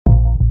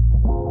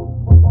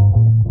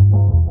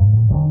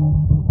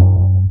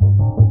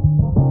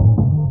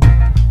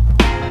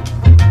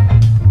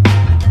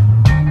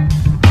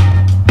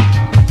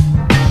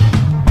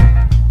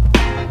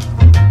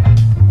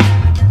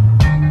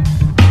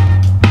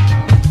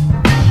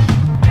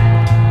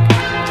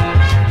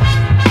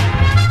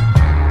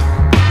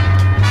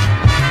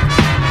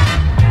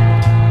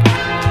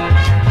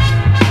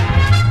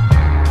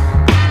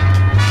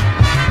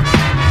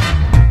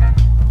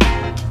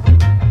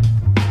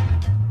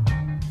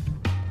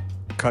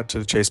Cut to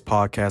the Chase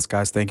podcast,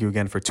 guys. Thank you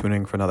again for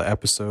tuning in for another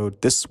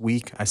episode. This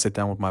week, I sit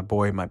down with my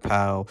boy, my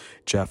pal,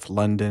 Jeff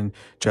London.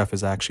 Jeff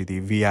is actually the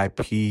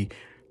VIP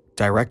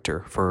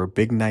director for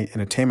Big Night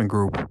Entertainment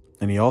Group,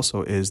 and he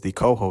also is the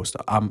co-host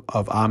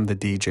of I'm the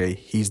DJ,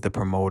 He's the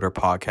Promoter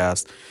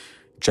podcast.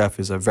 Jeff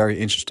is a very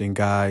interesting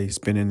guy. He's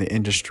been in the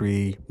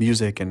industry,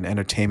 music and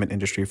entertainment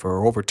industry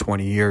for over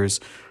 20 years,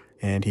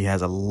 and he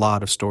has a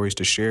lot of stories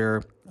to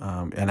share.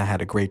 And I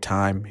had a great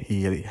time.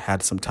 He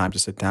had some time to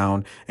sit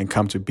down and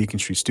come to Beacon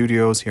Street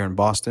Studios here in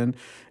Boston,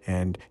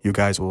 and you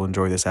guys will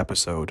enjoy this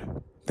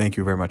episode. Thank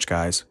you very much,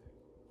 guys.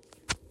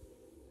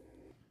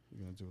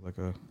 You're going to do like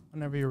a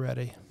whenever you're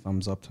ready.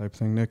 Thumbs up type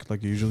thing, Nick,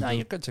 like you usually do?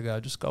 You're good to go.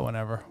 Just go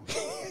whenever.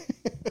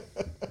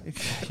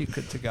 You're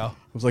good to go. I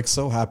was like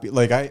so happy.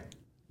 I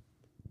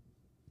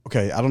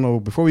don't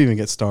know, before we even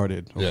get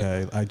started,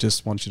 okay, I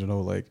just want you to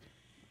know, like,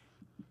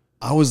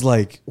 I was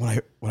like,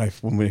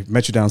 when we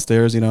met you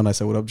downstairs, and I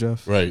said, "What up,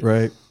 Jeff?" Right.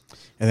 And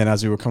then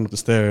as we were coming up the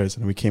stairs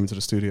and we came into the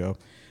studio,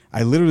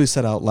 I literally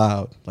said out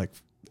loud, like,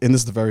 and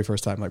this is the very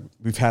first time, like,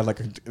 we've had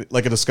like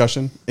a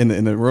discussion in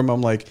the room.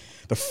 I'm like,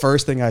 the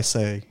first thing I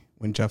say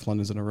when Jeff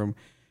London's in the room,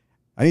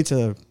 I need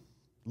to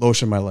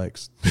lotion my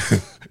legs.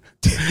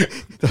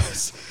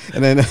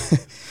 and then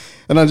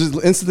I just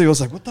instantly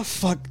was like, what the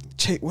fuck,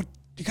 what?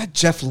 You got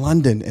Jeff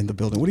London in the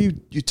building. What are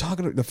you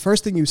talking about? The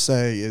first thing you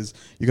say is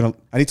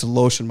I need to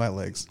lotion my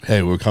legs.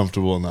 Hey, we're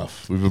comfortable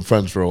enough. We've been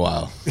friends for a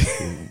while.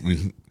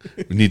 we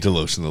need to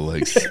lotion the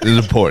legs. It's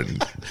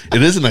important.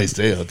 It is a nice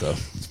day out, though.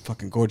 It's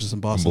fucking gorgeous in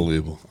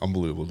Boston.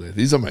 Unbelievable day.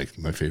 These are my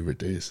favorite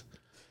days.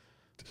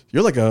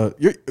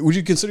 Would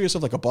you consider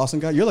yourself like a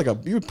Boston guy?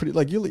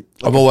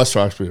 I'm a West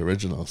Roxbury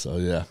original, so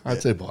yeah.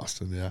 I'd say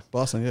Boston, yeah.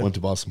 Boston, yeah. Went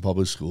to Boston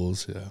public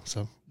schools, yeah.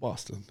 So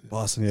Boston. Yeah.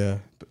 Boston, yeah.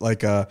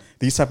 Like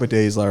these type of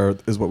days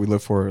is what we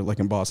live for, like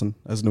in Boston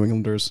as New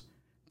Englanders.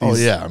 I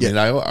mean,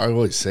 I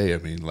always say,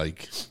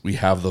 like, we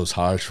have those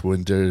harsh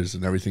winters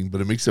and everything,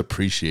 but it makes you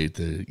appreciate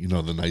the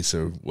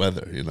nicer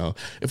weather,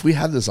 If we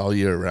had this all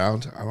year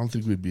round, I don't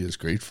think we'd be as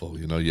grateful.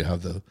 You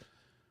have the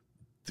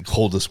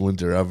coldest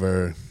winter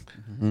ever,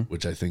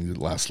 which I think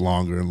lasts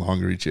longer and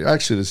longer each year.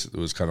 Actually, it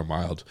was kind of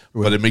mild,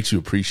 but it makes you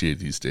appreciate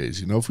these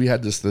days. If we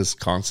had this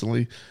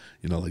constantly,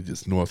 like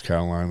this North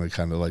Carolina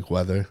kind of like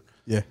weather,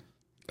 yeah,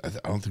 I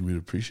don't think we'd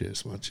appreciate it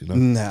as much.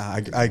 Nah,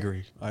 I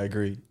agree.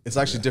 It's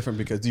actually different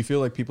because do you feel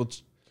like people,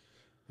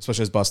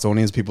 especially as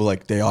Bostonians, people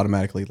like they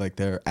automatically like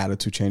their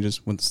attitude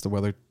changes once the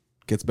weather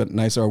gets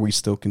nicer? Or we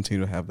still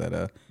continue to have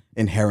that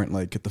inherent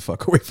like get the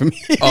fuck away from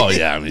me? Oh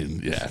yeah, I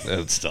mean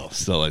it's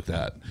still like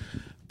that.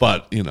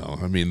 But,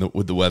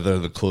 with the weather,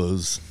 the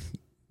clothes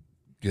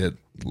get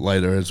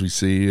lighter as we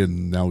see,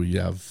 and now we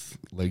have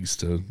legs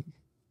to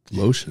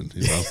lotion,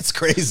 It's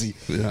crazy.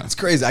 Yeah. It's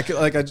crazy. I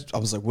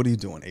was like, what are you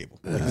doing, Abel?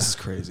 Like, this is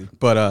crazy.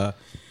 But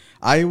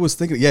I was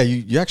thinking, yeah,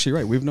 you're actually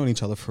right. We've known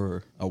each other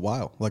for a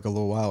while, like a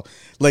little while.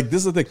 Like,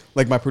 this is the thing.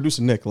 Like, my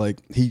producer, Nick, like,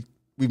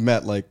 we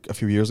met, like, a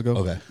few years ago.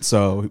 Okay.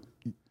 So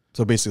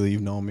basically,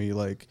 you've known me.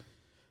 Like,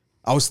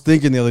 I was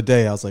thinking the other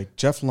day, I was like,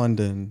 Jeff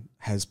London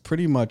has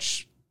pretty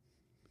much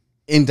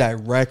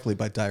indirectly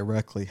but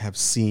directly have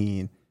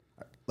seen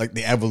like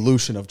the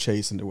evolution of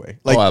Chase in a way.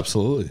 Like,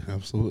 absolutely,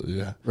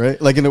 yeah. Right,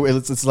 like in a way,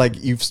 it's like I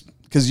met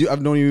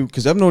you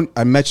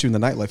in the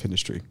nightlife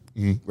industry,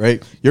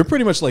 right? You're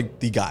pretty much like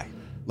the guy,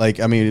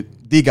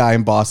 the guy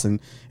in Boston.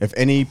 If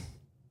any,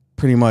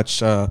 pretty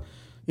much,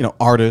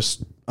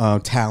 artist,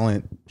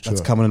 talent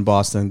that's coming in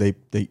Boston, they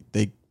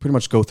pretty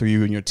much go through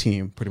you and your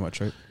team, pretty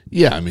much, right?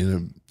 Yeah,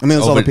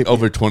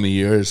 over 20 Yeah.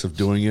 years of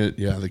doing it,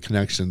 yeah, the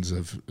connections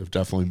have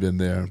definitely been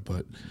there.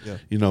 But,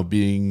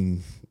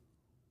 being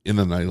in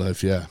the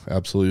nightlife, yeah,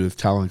 absolutely, with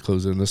talent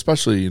closing,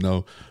 especially,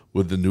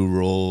 with the new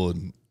role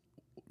and,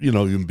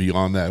 even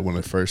beyond that, when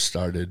I first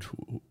started,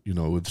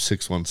 with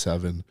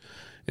 617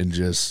 and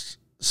just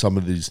some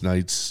of these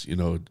nights,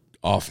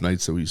 off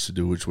nights that we used to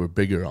do, which were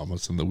bigger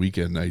almost than the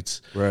weekend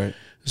nights. Right.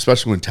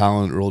 Especially when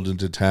talent rolled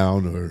into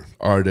town or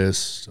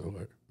artists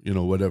or,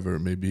 whatever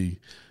it may be.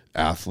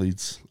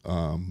 Athletes,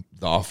 the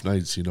off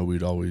nights,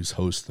 we'd always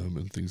host them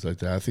and things like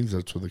that. I think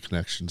that's where the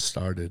connection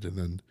started, and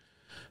then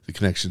the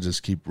connections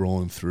just keep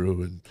rolling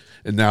through.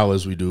 And now,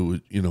 as we do,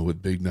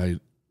 with Big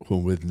Night, who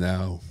I'm with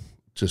now,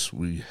 just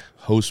we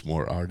host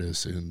more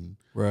artists and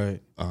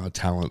right,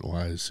 talent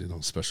wise,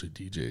 especially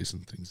DJs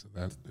and things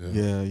like that.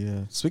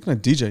 Yeah. Speaking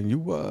of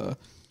DJing,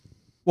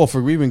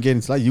 for we even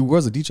getting to that, you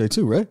was a DJ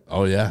too, right?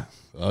 Oh yeah.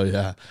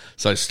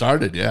 So I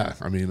started, yeah.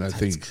 I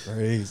think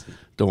crazy.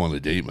 Don't want to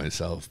date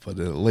myself, but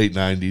in the late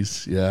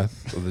 90s, yeah,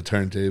 with the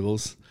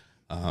turntables.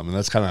 And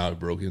that's kind of how I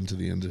broke into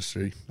the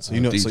industry. So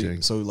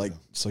DJing.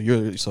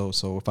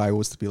 So if I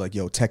was to be like,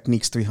 yo,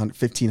 Techniques 300,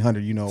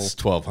 1500, It's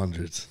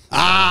 1200s. The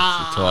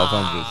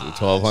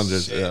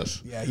 1200s, shit.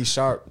 Yes. Yeah, he's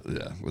sharp.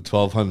 Yeah, with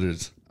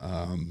 1200s.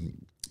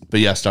 But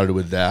yeah, I started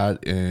with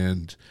that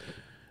and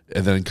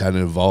then kind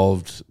of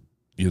evolved,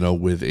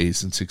 with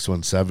Ace and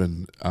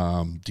 617,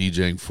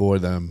 DJing for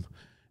them.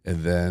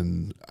 And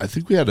then I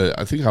think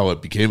how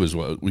it became is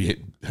what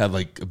we had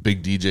like a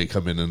big DJ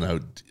come in and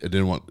out.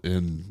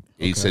 And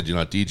Ace said, you're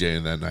not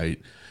DJing that night.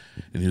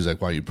 he was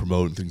like, "Why are you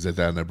promoting things like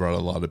that?" And I brought a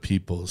lot of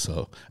people.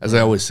 So as I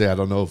always say, I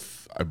don't know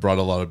if I brought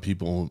a lot of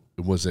people.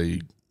 It was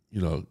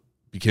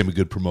became a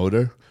good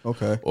promoter.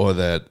 Okay. Or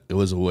that it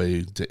was a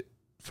way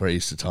for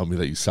Ace to tell me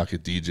that you suck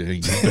at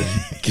DJing,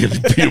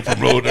 be a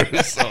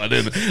promoter. So I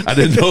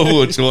didn't know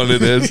which one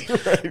it is,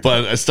 right.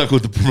 But I stuck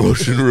with the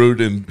promotion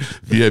route and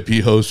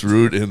VIP host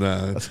route, and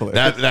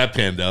that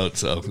panned out.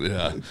 So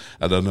yeah,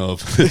 I don't know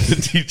if the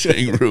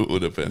DJing route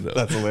would have panned out.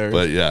 That's hilarious.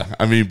 But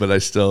yeah, but I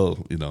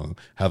still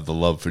have the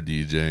love for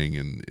DJing,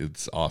 and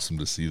it's awesome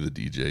to see the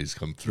DJs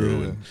come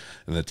through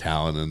and the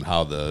talent and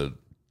how the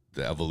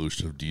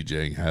evolution of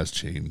DJing has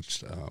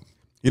changed.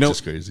 It's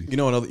just crazy.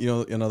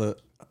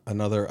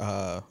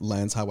 Another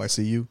lens how I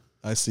see you.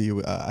 I see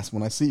you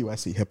when I see you, I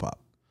see hip hop.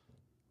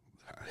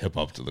 Hip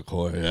hop to the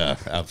core, yeah,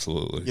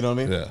 absolutely. You know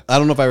what I mean? Yeah. I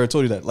don't know if I ever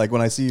told you that. Like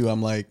when I see you,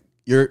 I'm like,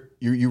 you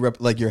rep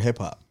like you're hip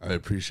hop. I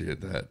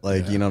appreciate that.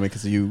 Like you know what I mean?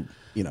 Because you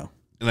know.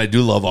 And I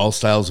do love all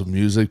styles of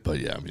music, but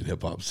yeah,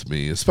 hip hop's to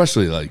me,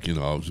 especially like we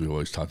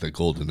always talk that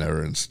golden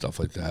era and stuff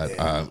like that.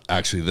 Yeah.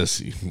 Actually,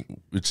 this,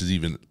 which is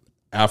even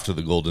after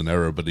the golden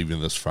era, but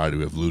even this Friday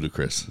we have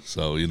Ludacris,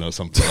 so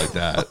something like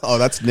that. Oh,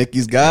 that's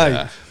Nicky's guy.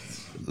 Yeah.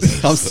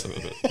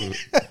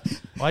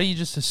 Why do you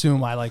just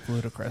assume I like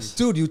Ludacris?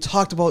 Dude, you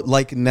talked about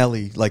like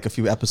Nelly like a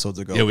few episodes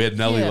ago. Yeah, we had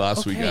Nelly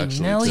last week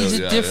actually. Nelly's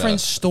a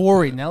different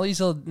story. Nelly's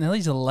a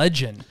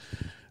legend.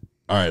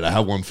 All right, I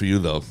have one for you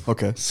though.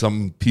 Okay.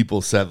 Some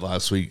people said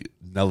last week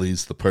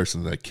Nelly's the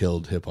person that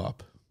killed hip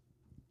hop.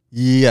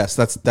 Yes,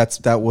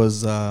 that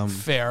was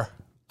fair.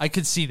 I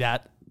could see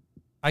that.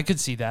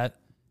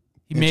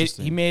 He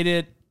made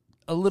it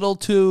a little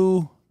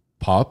too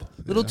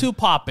too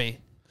poppy.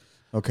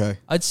 Okay.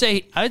 I'd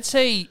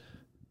say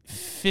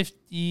 50.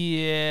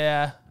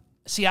 Yeah.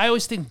 See, I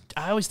always think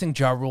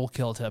Ja Rule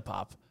killed hip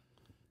hop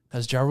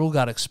because Ja Rule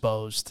got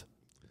exposed.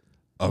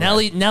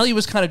 Nelly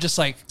was kind of just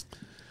like,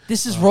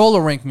 this is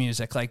roller rink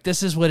music. Like,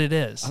 this is what it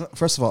is.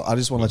 First of all, I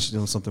just want to let you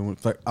know something.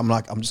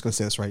 I'm just gonna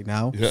say this right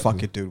now. Yeah.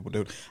 Fuck it,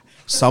 dude.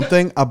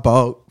 Something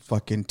about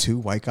fucking two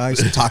white guys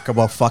who talk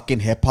about fucking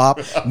hip hop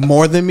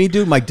more than me,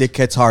 dude. My dick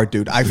gets hard,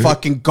 dude. I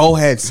fucking go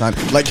ahead, son.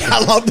 Like,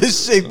 I love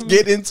this shit.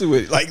 Get into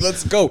it. Like,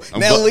 let's go. I'm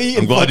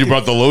glad you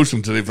brought the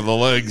lotion today for the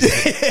legs.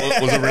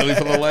 Was it really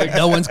for the legs?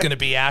 No one's gonna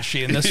be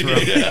ashy in this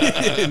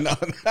room.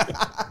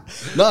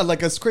 No,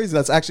 like it's crazy.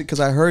 That's actually because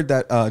I heard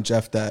that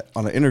Jeff that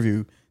on an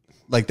interview,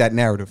 like that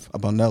narrative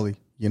about Nelly.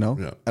 Yeah.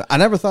 I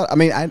never thought.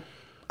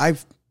 I'll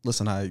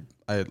listen to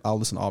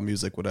all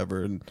music,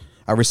 whatever, and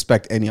I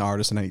respect any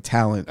artist and any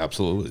talent.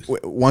 Absolutely.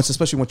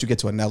 Especially once you get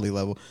to a Nelly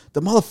level,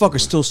 the motherfucker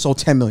still sold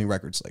 10 million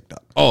records like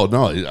that. Oh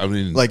no,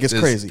 like it's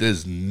crazy.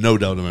 There's no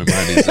doubt in my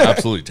mind he's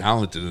absolutely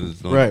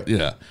talented. Right.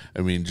 Yeah.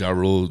 Ja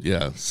Rule,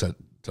 set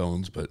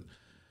tones, but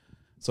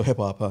so hip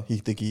hop, huh? You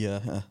think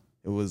it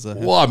was?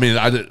 Well,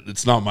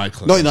 it's not my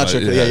claim. No, not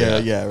your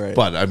claim. Yeah, right.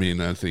 But I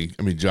think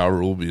Ja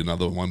Rule will be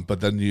another one. But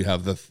then you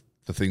have the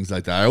things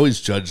like that. I always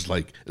judged,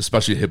 like,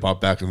 especially hip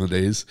hop back in the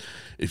days,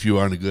 if you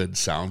aren't a good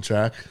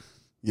soundtrack.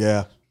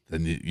 Yeah.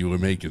 Then you were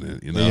making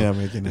it, Yeah,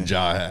 making it.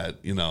 Ja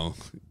had,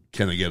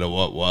 Can I Get a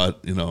What,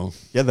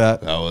 Yeah,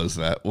 that.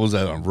 What was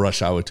that on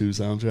Rush Hour 2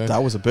 soundtrack?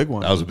 That was a big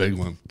one. That was a big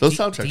one. Those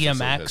soundtracks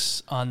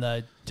DMX on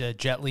the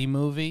Jet Li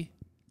movie.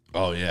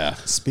 Oh, yeah.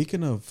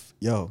 Speaking of,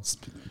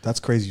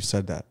 that's crazy you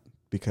said that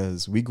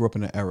because we grew up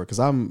in an era, because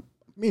me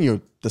and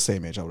you're the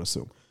same age, I would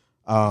assume.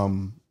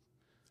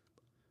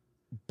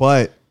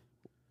 But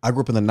I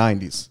grew up in the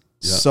 90s.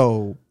 Yeah.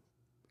 So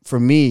for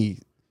me,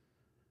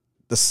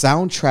 the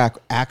soundtrack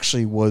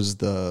actually was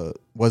the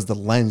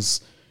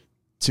lens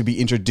to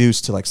be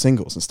introduced to like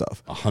singles and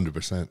stuff.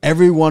 100%.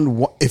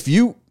 Everyone,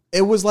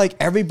 it was like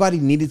everybody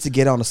needed to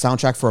get on a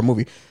soundtrack for a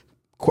movie.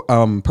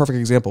 Perfect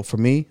example for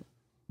me,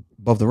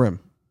 Above the Rim.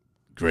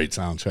 Great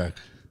soundtrack.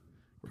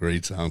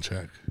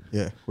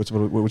 Yeah.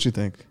 What you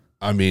think?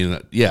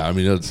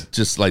 It's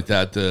just like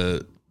that.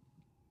 The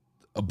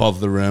Above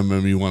the Rim,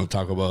 and you want to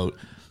talk about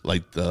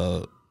like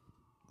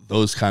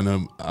those kind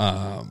of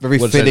very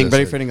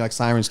fitting like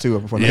Sirens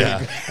too.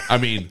 Yeah,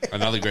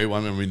 another great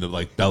one. The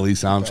like Belly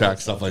soundtrack,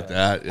 stuff like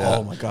that. Yeah.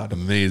 Oh my god,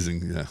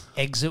 amazing. Yeah.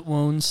 Exit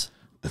Wounds.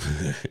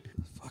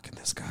 Fucking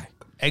this guy.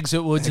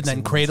 Exit Wounds, and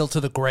then Cradle to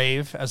the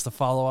Grave as the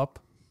follow up.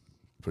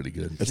 Pretty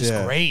good. It's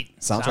just great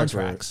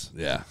soundtracks.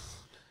 Yeah.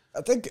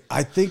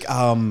 I think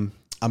I'm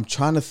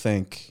trying to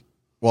think.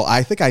 Well,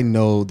 I think I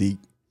know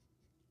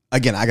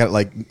again,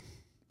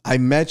 I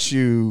met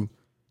you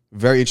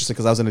very interesting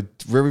because I was in a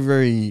very,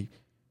 very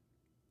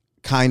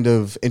kind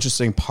of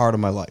interesting part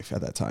of my life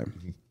at that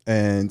time.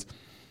 And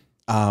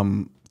I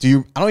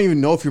don't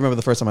even know if you remember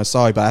the first time I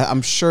saw you, but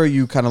I'm sure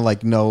you kind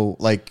of know,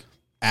 I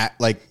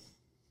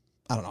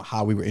don't know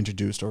how we were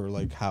introduced or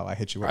like how I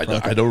hit you up.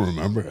 I don't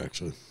remember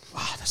actually.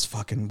 Wow, that's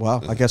fucking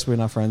wow. I guess we're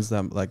not friends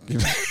then. Like, no,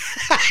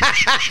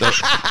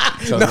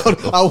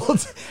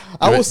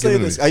 I will say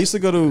this. I used to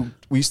go to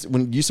we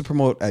used to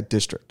promote at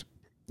District.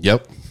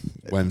 Yep,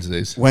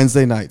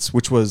 Wednesday nights,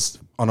 which was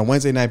on a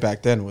Wednesday night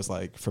back then was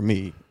like for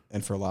me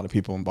and for a lot of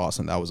people in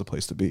Boston, that was a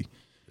place to be.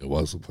 It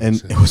was a And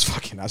place, it was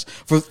fucking nice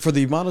for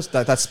the amount of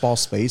that small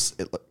space,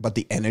 but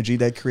the energy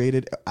that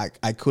created,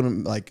 I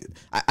couldn't like,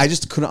 I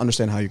just couldn't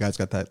understand how you guys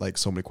got that like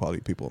so many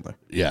quality people in there.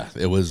 Yeah,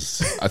 it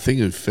was. I think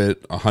it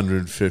fit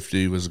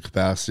 150 was the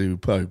capacity. We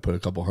probably put a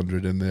couple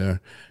hundred in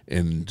there,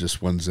 and just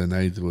Wednesday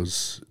night it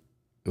was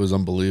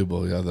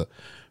unbelievable. Yeah,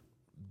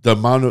 the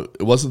amount of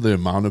it wasn't the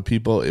amount of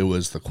people; it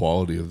was the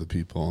quality of the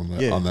people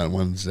on that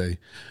Wednesday.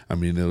 I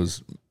mean, it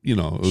was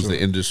the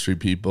industry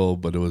people,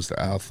 but it was the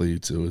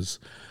athletes. It was.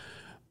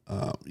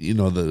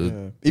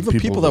 Even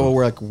people that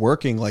were like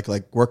working, like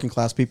working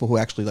class people who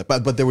actually like,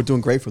 but they were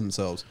doing great for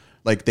themselves.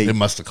 Like they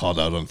must have called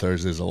out on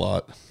Thursdays a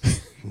lot.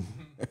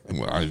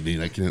 I mean,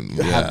 I can't.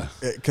 Yeah,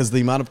 because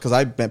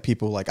I met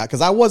people like,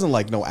 because I wasn't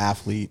like no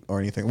athlete or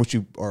anything, which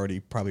you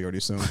probably already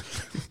assumed.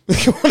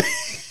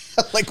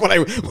 Like when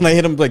I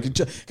hit him, like,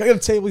 can I get a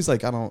table? He's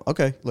like, I don't.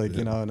 Okay, like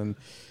and then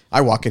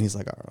I walk in, he's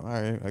like, all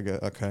right, I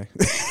get okay.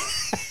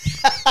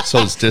 So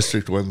it's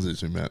District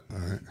Wednesdays we met. All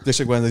right.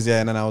 District Wednesdays, yeah.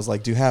 And then I was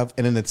like, do you have,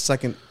 and then the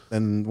second,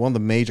 and one of the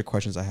major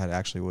questions I had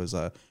actually was,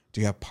 do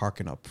you have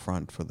parking up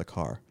front for the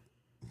car?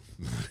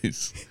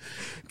 Nice.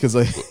 Because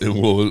like,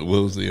 what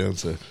was the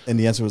answer? And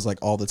the answer was like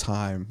all the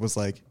time was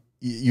like,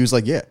 you was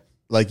like, yeah.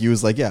 Like you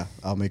was like, yeah,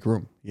 I'll make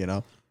room,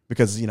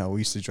 because we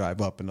used to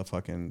drive up in the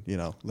fucking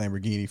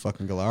Lamborghini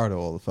fucking Gallardo,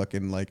 all the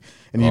fucking like,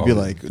 and you'd be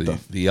like the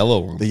yellow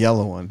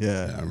one,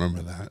 yeah, I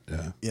remember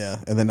that, yeah,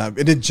 and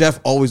then Jeff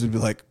always would be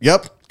like,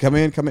 yep, come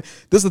in. This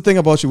is the thing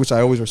about you which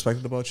I always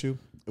respected about you,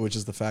 which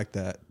is the fact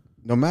that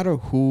no matter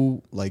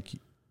who, like,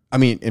 I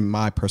mean, in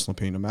my personal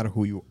opinion, no matter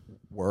who you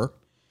were,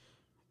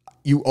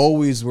 you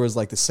always was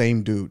like the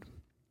same dude,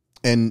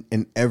 in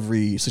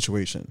every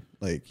situation,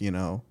 like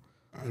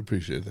I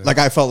appreciate that. Like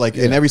I felt like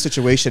in every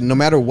situation, no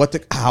matter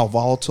how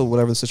volatile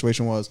whatever the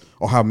situation was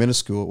or how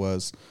minuscule it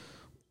was,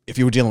 if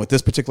you were dealing with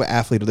this particular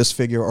athlete or this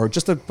figure or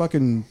just a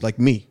fucking like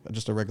me,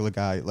 just a regular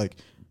guy, like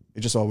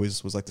it just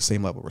always was like the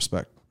same level of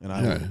respect.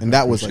 And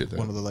that was like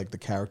one of the like the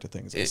character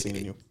things I've seen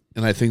in you.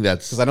 And I think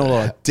that's because I know a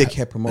lot of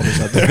dickhead promoters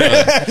out there.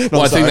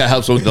 Well, I think that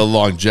helps with the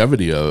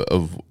longevity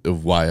of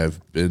why I've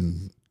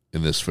been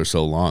in this for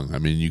so long. I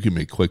mean, you can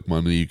make quick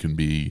money, you can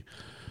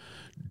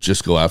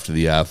just go after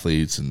the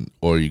athletes,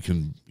 or you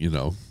can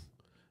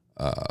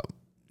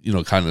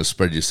kind of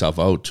spread yourself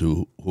out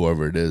to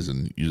whoever it is,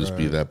 and you just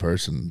be that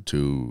person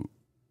to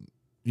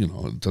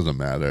it doesn't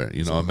matter.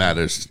 It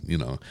matters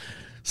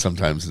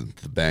sometimes at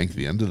the bank at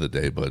the end of the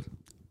day, but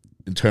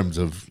in terms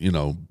of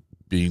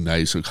being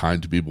nice or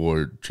kind to people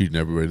or treating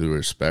everybody with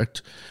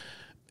respect,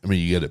 I mean,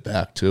 you get it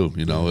back too.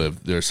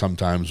 If there's some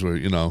times where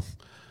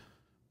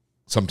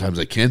sometimes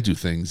I can't do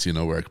things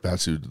where I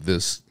capacity to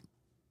this.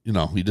 You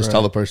just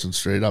tell the person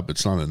straight up.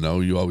 It's not a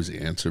no. You always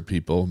answer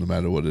people no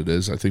matter what it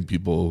is. I think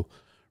people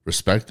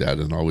respect that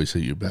and always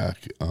hit you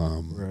back.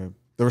 Right.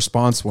 The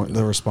response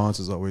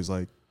is always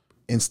like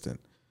instant.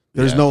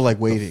 There's no like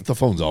waiting. The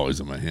phone's always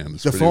in my hand.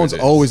 The phone's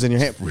always in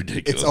your hand.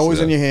 Ridiculous. It's always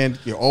in your hand.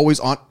 You're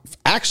always on.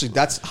 Actually,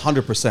 that's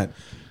 100%.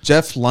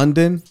 Jeff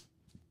London.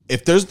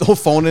 If there's no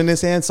phone in his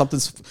hand,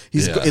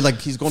 he's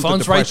going.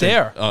 Phone's right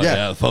there. Oh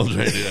yeah, the phone's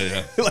right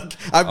there. Yeah. Like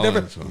I've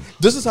never.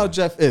 This is how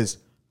Jeff is.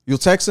 You'll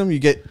text him.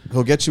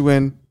 He'll get you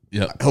in.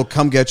 Yeah. He'll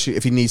come get you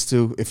if he needs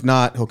to. If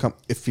not, he'll come.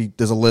 If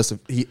there's a list,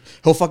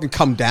 he'll fucking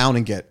come down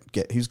and get.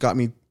 He's got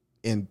me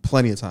in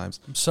plenty of times.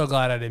 I'm so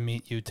glad I didn't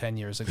meet you 10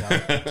 years ago.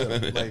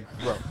 Like,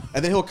 bro.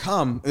 And then he'll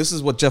come. This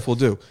is what Jeff will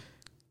do.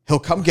 He'll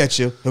come get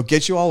you. He'll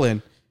get you all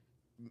in.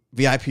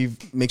 VIP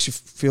makes you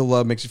feel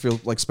love, makes you feel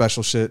like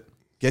special shit.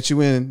 Get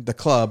you in the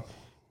club.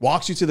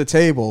 Walks you to the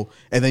table,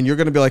 and then you're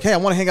gonna be like, "Hey, I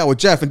want to hang out with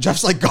Jeff," and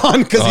Jeff's like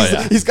gone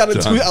because he's got to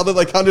do other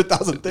like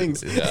 100,000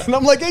 things. Yeah. And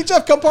I'm like, "Hey,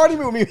 Jeff, come party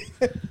with me."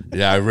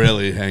 Yeah, I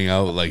rarely hang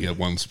out like at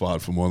one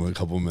spot for more than a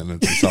couple of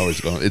minutes. It's always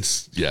going.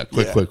 It's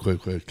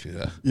quick.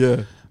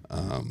 Yeah.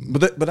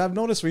 But I've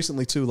noticed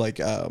recently too. Like,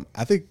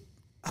 I think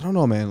I don't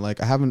know, man.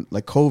 Like, I haven't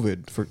like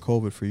COVID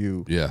for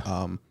you. Yeah.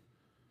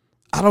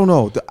 I don't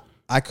know.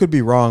 I could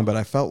be wrong, but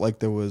I felt like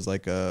there was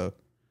like you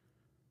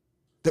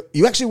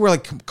actually were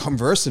like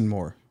conversing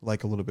more.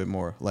 Like a little bit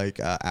more, like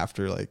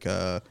after like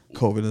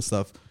COVID and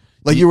stuff,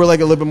 like you were like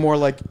a little bit more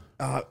like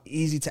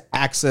easy to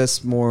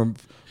access more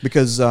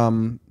because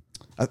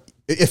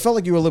it felt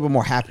like you were a little bit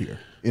more happier,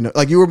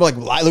 like you were like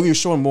you were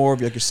showing more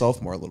of like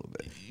yourself more a little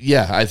bit.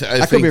 Yeah, I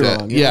think could be that,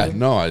 wrong. Yeah,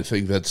 no, I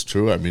think that's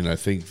true. I mean, I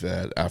think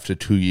that after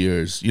 2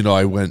 years,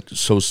 I went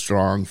so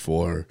strong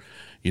for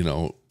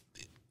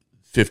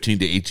 15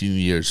 to 18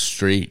 years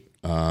straight.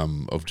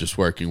 Of just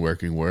working,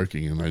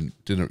 and I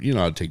didn't,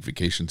 I'd take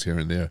vacations here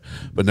and there,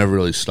 but never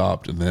really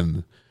stopped. And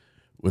then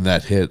when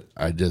that hit,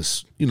 I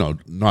just,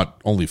 not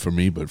only for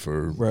me, but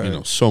for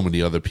so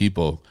many other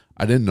people,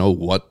 I didn't know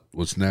what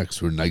was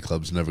next. Were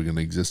nightclubs never going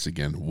to exist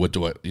again? What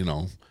do I,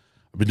 I've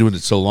been doing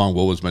it so long.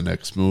 What was my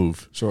next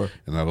move? Sure.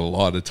 And I had a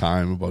lot of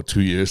time, about 2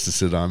 years to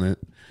sit on it,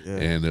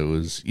 and it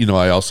was,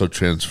 I also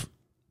transferred,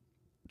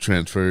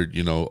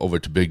 over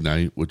to Big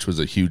Night, which was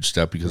a huge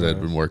step because I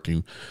had been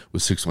working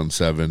with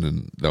 617,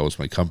 and that was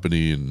my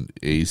company, and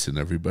Ace and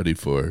everybody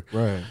for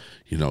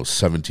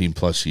 17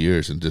 plus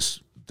years, and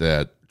just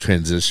that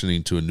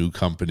transitioning to a new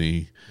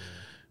company,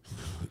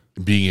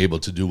 being able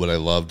to do what I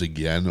loved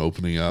again,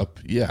 opening up.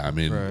 Yeah, I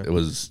mean, it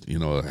was,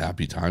 a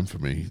happy time for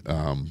me.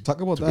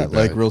 Talk about that,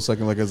 like, real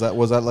second. Like,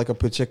 was that like a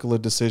particular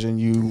decision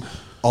you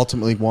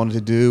ultimately wanted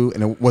to do,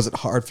 and was it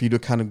hard for you to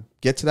kind of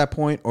get to that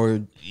point, or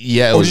did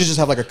you just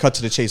have like a cut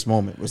to the chase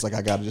moment? It was like,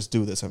 I got to just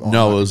do this.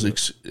 No,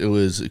 it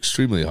was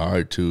extremely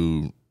hard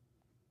to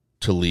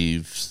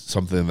leave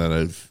something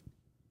that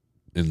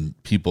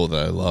and people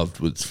that I loved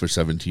for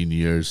 17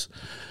 years.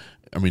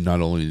 I mean,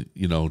 not only,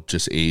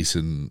 just Ace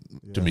and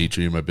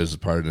Dimitri and my business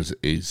partners,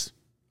 Ace,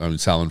 I mean,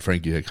 Sal and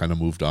Frankie had kind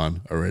of moved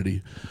on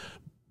already,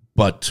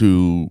 but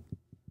to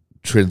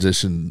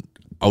transition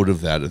out of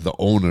that, the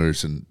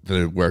owners and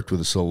that I worked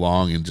with so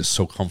long and just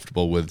so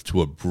comfortable with,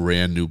 to a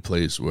brand new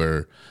place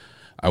where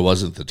I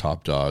wasn't the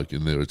top dog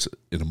and there was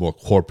in a more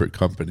corporate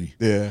company.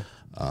 Yeah.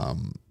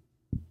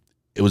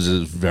 It was a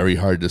very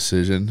hard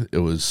decision. It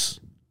was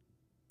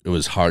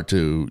hard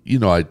to,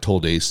 I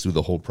told Ace through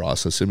the whole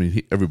process. I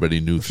mean,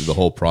 everybody knew through the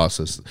whole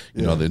process,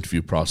 the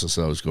interview process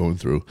that I was going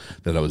through,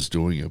 that I was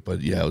doing it.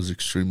 But yeah, it was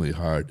extremely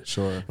hard.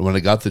 Sure. And when I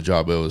got the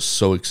job, I was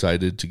so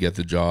excited to get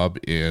the job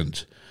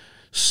and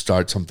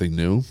start something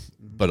new,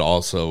 but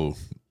also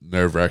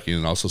nerve-wracking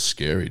and also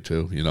scary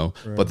too,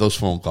 Right. But those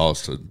phone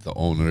calls to the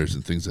owners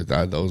and things like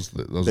that, those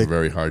were a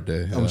very hard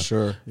day. I'm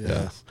sure.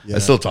 Yeah. I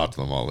still talk to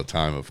them all the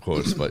time, of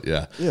course, but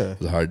it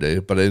was a hard day.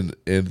 But in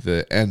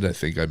the end, I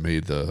think I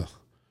made the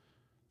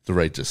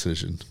right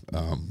decision.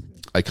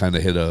 I kind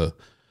of hit a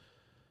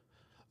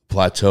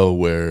plateau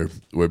where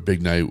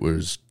Big Night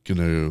was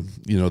gonna,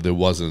 there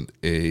wasn't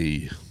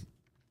a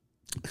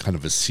kind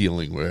of a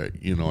ceiling where I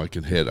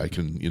can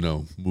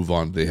move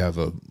on. They have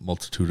a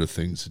multitude of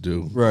things to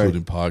do,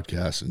 including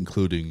podcasts,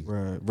 including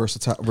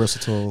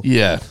versatile.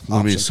 Yeah,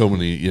 I mean, so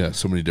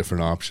many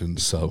different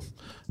options. So,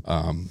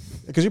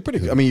 because you're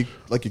pretty. I mean,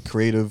 you're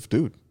creative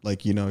dude.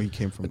 Like, you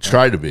came from.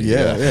 Try to be.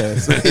 Yeah.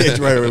 So,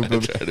 try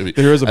to be.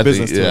 There is a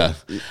business.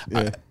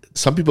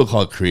 Some people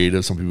call it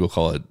creative. Some people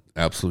call it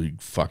absolutely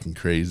fucking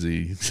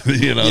crazy.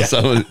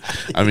 So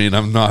I mean,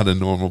 I'm not a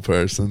normal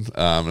person,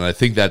 and I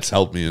think that's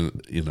helped me,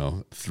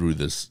 through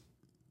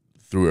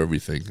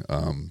everything.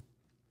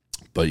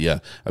 But yeah,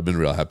 I've been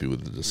real happy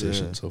with the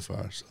decision so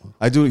far. So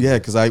I do,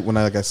 because when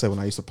I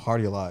used to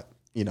party a lot,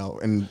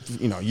 and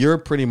you're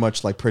pretty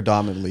much like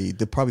predominantly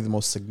probably the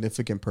most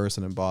significant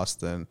person in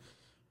Boston,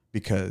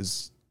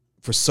 because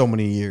for so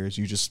many years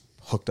you just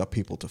hooked up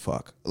people to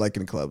fuck, like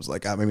in clubs.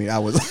 Like, I mean, I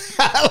was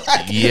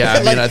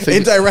I think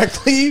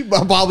indirectly,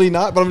 but probably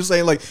not. But I'm just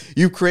saying, like,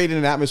 you created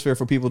an atmosphere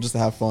for people just to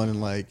have fun and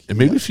like. And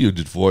maybe a few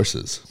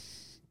divorces.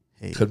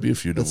 Hey, could be a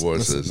few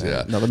divorces.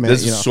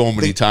 There's so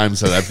many times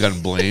that I've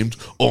gotten blamed.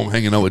 Oh, I'm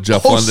hanging out with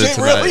Jeff London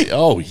tonight. Really?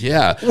 Oh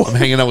yeah, I'm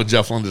hanging out with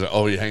Jeff London.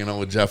 Oh, you're hanging out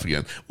with Jeff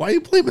again. Why are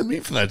you blaming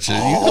me for that shit?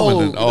 You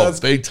coming in? Oh,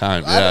 big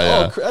time.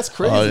 Yeah. That's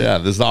crazy. Oh yeah,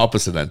 there's the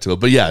opposite end to it.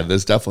 But yeah,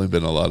 there's definitely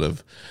been a lot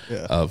of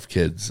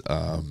kids.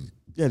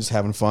 Just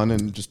having fun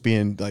and just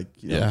being like,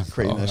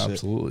 creating that shit.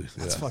 Absolutely.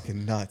 That's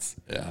fucking nuts.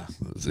 Yeah,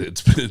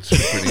 it's pretty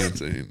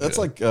insane. That's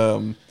like,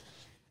 and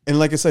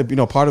like I said,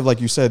 part of, like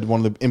you said,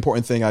 one of the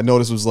important thing I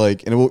noticed was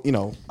like, and it will,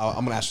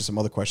 I'm gonna ask you some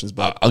other questions,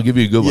 but I'll give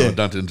you a good one.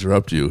 Not to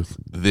interrupt you.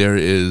 There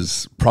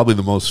is probably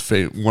one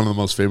of the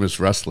most famous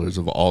wrestlers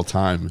of all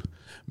time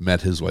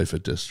met his wife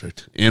at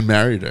District and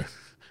married her,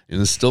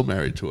 and is still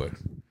married to her.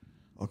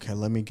 Okay,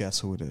 let me guess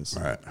who it is.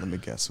 All right, let me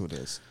guess who it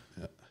is.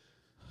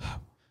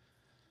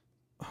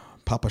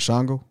 Papa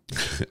Shango.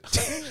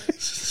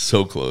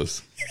 So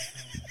close.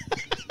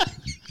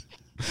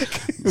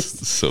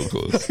 So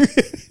close.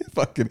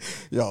 Fucking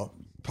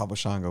Papa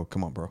Shango.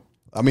 Come on, bro.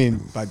 I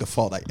mean, by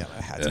default, I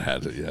had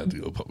to. You had to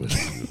go Papa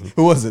Shango.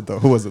 Who was it though?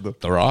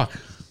 The Rock.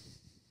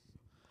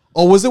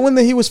 Oh, was it when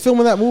he was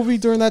filming that movie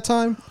during that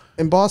time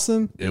in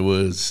Boston? It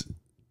was.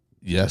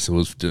 Yes, it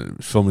was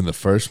filming the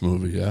first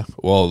movie. Yeah.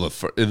 Well,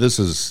 this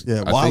is.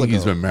 Yeah, I think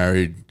he's been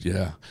married.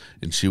 Yeah,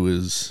 and she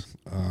was.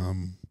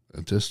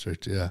 A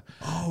District, yeah.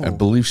 Oh. I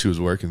believe she was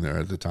working there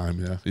at the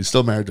time, yeah. He's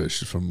still married to her.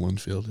 She's from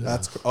Linfield.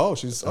 Yeah.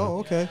 She's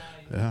okay.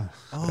 Yeah.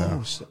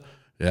 Oh, shit.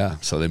 Yeah,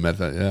 so they met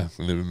that, and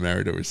they've been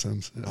married ever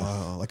since.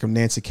 Yeah. Like a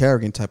Nancy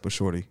Kerrigan type of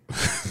shorty.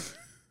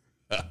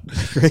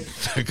 Great.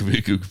 That could be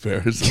a good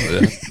comparison,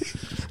 yeah.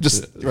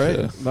 Just, right?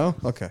 Yeah. No?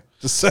 Okay.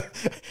 Just I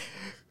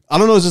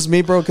don't know, it's just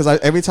me, bro, because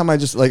every time I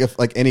just,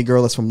 like any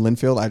girl that's from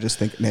Linfield, I just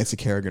think Nancy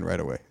Kerrigan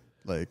right away.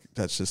 Like,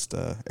 that's just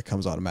it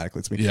comes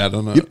automatically to me. Yeah, I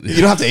don't know. You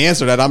don't have to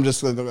answer that. I'm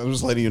just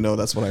letting you know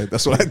that's what I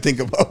think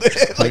about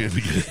it. Like, if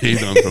you get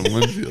hate on from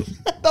Linfield.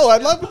 No, I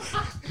love it.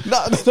 No,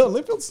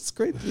 Linfield's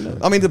great.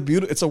 I mean,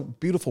 it's a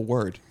beautiful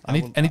word.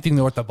 Anything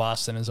north of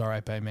Boston is all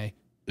right by me.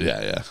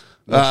 Yeah.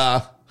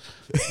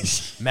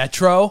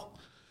 Metro.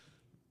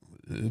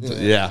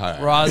 Yeah.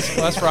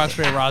 West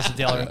Roxbury,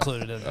 Rosedale are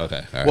included in it.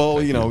 Okay. All right, well,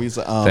 he's.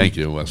 Thank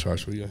you, West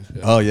Roxbury. Yeah.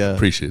 Oh yeah,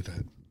 appreciate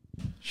that.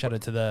 Shout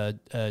out to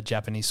the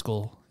Japanese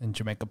school in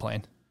Jamaica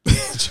Plain.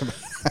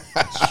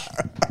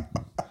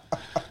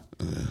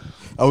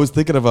 I was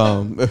thinking of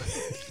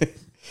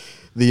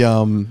the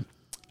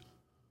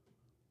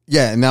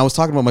Yeah, and I was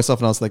talking about myself,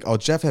 and I was like, "Oh,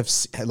 Jeff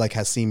has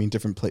seen me in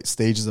different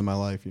stages in my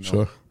life." You know,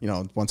 Sure. You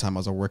know, one time I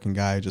was a working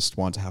guy, just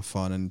wanted to have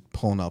fun and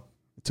pulling up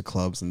to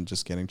clubs and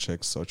just getting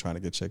chicks, so trying to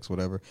get chicks,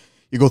 whatever.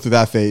 You go through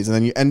that phase, and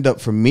then you end up,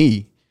 for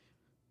me,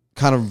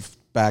 kind of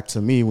back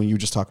to me when you were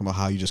just talking about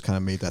how you just kind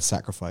of made that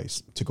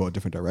sacrifice to go a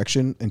different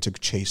direction and to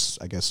chase,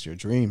 I guess, your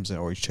dreams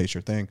or chase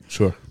your thing.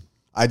 Sure.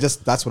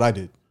 That's what I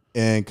did,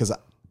 and because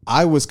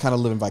I was kind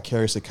of living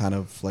vicariously, kind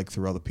of like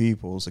through other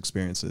people's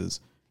experiences.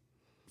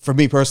 For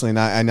me personally,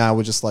 and I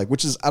was just like,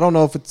 which is, I don't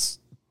know if it's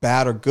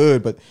bad or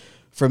good, but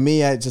for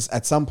me, I just,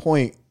 at some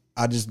point,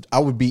 I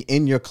would be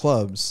in your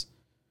clubs,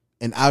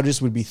 and I'd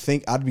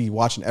be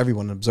watching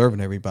everyone and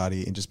observing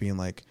everybody and just being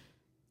like,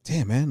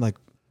 damn, man, like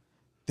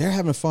they're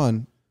having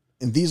fun,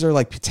 and these are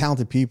like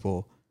talented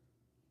people.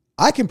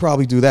 I can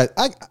probably do that.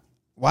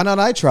 Why not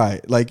I try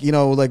it? Like, you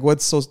know, like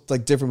what's so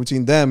like different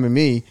between them and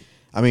me?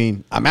 I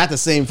mean, I'm at the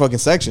same fucking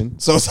section,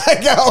 so it's like,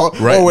 oh,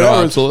 right, or whatever.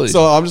 No, absolutely.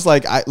 So I'm just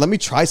like, let me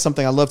try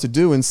something I love to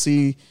do and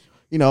see,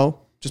 you know,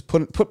 just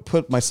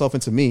put myself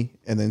into me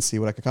and then see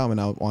what I could come.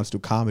 And I wanted to do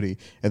comedy,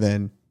 and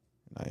then,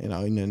 you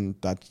know, and then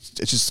that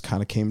it just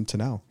kind of came to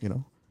now, you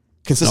know,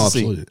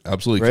 consistency. No,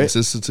 absolutely, right?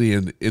 Consistency,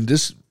 and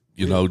just,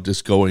 you know,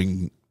 just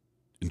going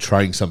and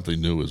trying something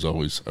new is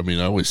always. I mean,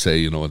 I always say,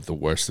 you know, what the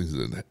worst things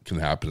that can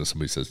happen is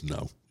somebody says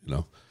no. You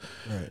know,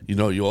 Right. You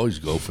know, you always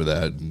go for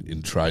that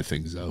and try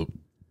things out.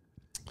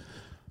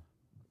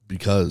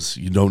 Because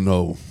you don't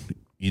know,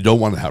 you don't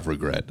want to have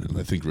regret. And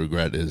I think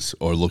regret is,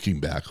 or looking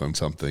back on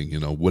something, you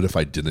know, what if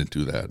I didn't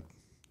do that?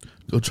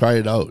 Go try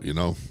it out, you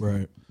know.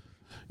 Right.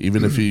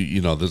 Even if you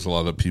know, there's a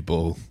lot of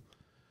people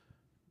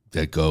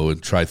that go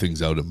and try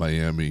things out in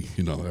Miami.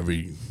 You know,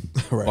 every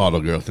Right.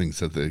 auto girl thinks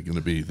that they're going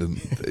to be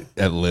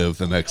at Live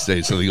the next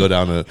day. So they go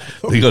down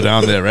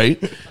there,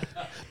 right?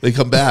 They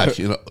come back,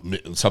 you know,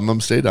 some of them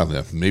stay down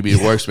there. Maybe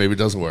it works, maybe it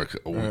doesn't work.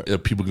 Right.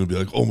 People are going to be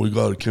like, oh my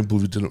God, I can't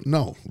believe it didn't.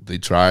 No, they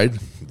tried.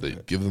 They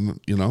give them,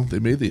 you know, they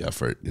made the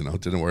effort. You know, it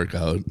didn't work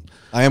out.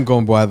 I am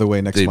going, by the way,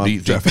 next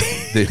month, Jeff.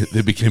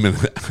 They became an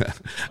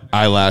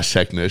eyelash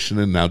technician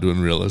and now doing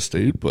real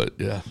estate. But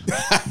yeah,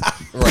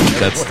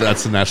 right.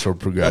 That's a natural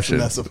progression.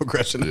 That's a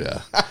progression.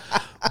 Yeah.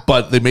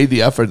 But they made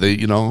the effort. They,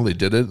 you know, they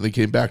did it. They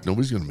came back.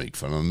 Nobody's going to make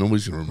fun of them.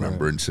 Nobody's going to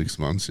remember in 6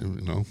 months, you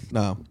know.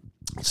 No.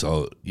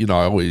 So, you know,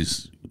 I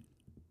always,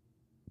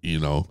 you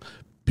know,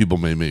 people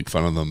may make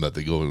fun of them that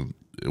they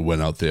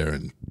went out there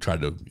and tried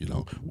to, you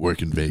know,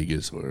 work in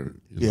Vegas or,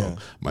 you know,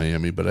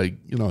 Miami. But I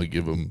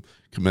give them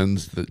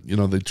commends that, you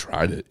know, they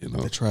tried it, you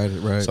know. They tried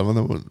it, right. Some of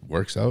them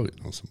works out,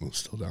 you know, some of them are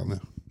still down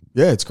there.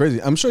 Yeah, it's crazy.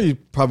 I'm sure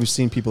you've probably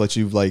seen people that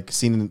you've like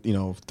seen, you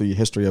know, through your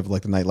history of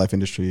like the nightlife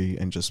industry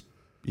and just,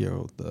 you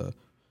know,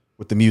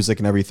 with the music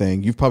and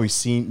everything. You've probably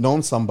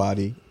known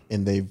somebody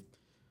and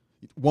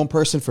one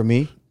person for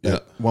me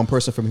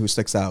who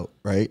sticks out,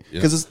 right?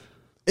 Because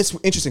it's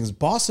interesting because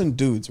Boston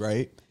dudes,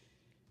 right?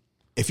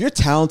 If you're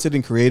talented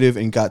and creative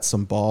and got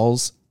some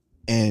balls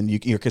and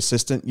you're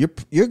consistent,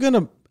 you're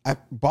gonna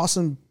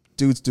Boston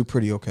dudes do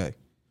pretty okay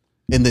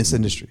in this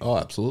industry. Oh,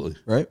 absolutely.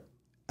 Right?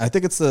 I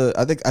think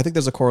I think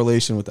there's a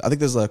correlation with I think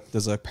there's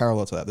a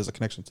parallel to that. There's a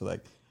connection to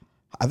like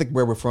I think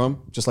where we're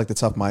from, just like the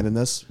tough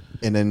mindedness,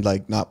 and then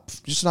like not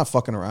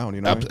fucking around,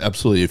 you know?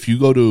 Absolutely. If you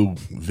go to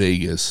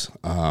Vegas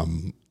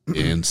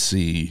and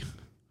see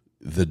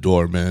the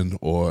doormen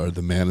or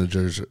the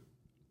managers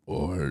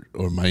or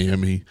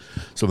Miami,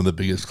 some of the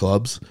biggest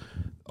clubs,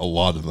 a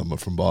lot of them are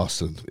from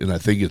Boston. And I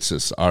think it's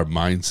just our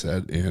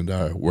mindset and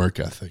our work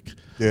ethic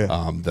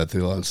that they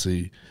let us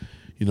see.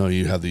 You know,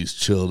 you have these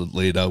chilled,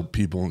 laid out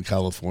people in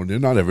California.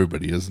 Not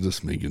everybody is,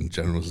 just making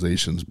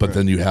generalizations. But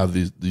then you have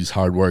these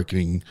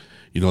hardworking,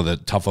 you know,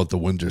 that tough out the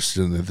winter,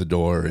 sitting at the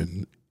door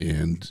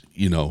and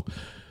you know,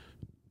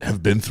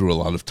 have been through a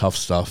lot of tough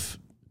stuff,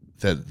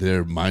 that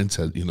their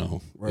mindset, you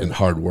know, and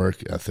hard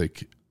work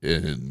ethic.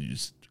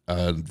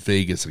 And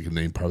Vegas, I can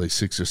name probably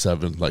 6 or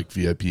 7 like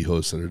VIP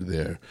hosts that are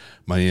there.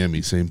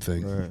 Miami, same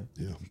thing. Right.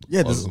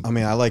 Yeah. I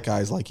mean, I like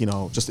guys like, you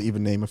know, just to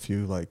even name a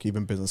few, like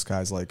even business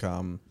guys like,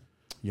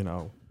 you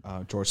know,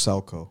 George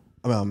Selko.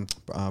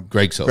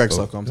 Greg Selko. Greg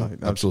Selko, I'm sorry.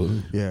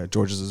 Absolutely. Yeah,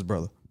 George is his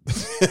brother.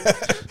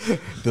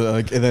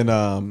 And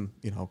then,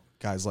 you know,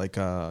 guys like,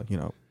 you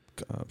know,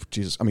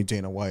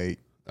 Dana White.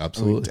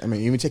 Absolutely. I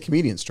mean, even take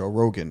comedians, Joe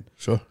Rogan.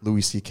 Sure.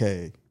 Louis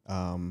C.K.,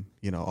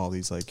 you know, all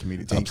these like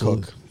comedians. Dane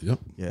Absolutely. Cook. Yep.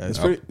 Yeah, it's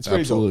pretty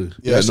absolutely. dope.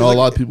 Yeah, no, a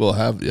lot of people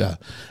have,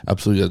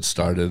 absolutely got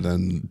started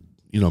and,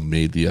 you know,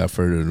 made the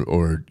effort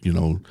or you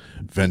know,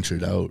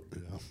 ventured out.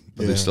 You know,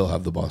 but they still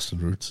have the Boston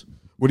roots.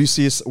 What do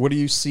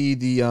you see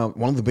the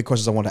one of the big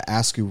questions I want to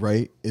ask you,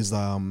 right, is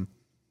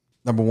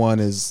number one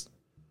is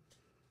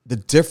the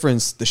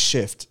difference, the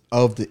shift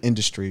of the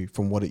industry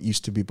from what it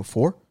used to be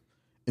before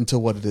into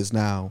what it is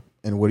now,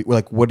 and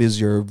what is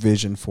your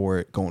vision for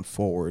it going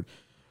forward?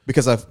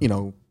 Because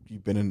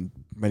you've been in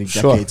many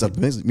decades of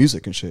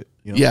music and shit.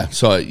 You know? Yeah.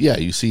 So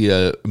you see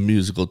a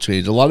musical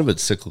change. A lot of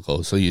it's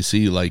cyclical. So you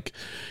see, like,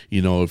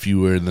 you know, if you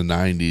were in the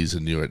 90s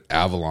and you're at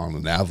Avalon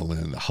and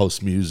Avalanche, the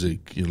house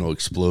music, you know,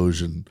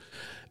 explosion.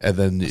 and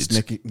then It's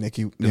Nikki.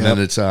 and then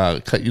it's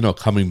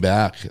coming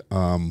back.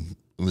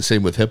 And the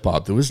same with hip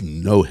hop. There was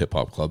no hip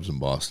hop clubs in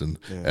Boston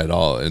at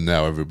all, and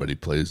now everybody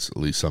plays at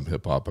least some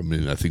hip hop. I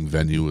mean, I think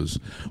Venue was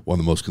one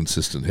of the most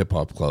consistent hip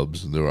hop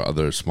clubs, and there are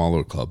other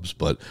smaller clubs,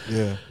 but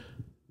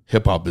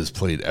hip hop is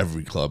played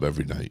every club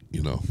every night,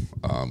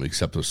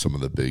 except for some of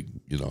the big,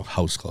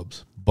 house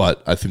clubs.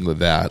 But I think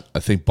I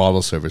think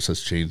bottle service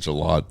has changed a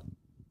lot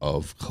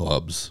of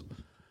clubs,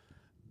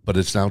 but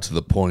it's now to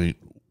the point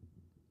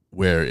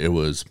where it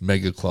was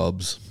mega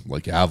clubs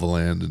like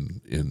Avaland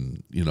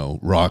and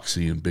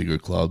Roxy and bigger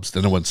clubs.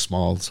 Then it went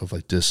small, stuff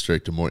like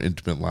District and more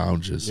intimate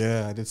lounges.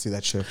 Yeah, I did see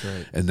that shift,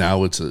 right? And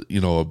now it's a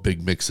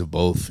big mix of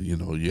both.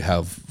 You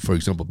have, for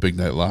example, Big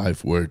Night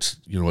Live, where it's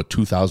a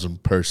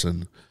 2,000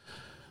 person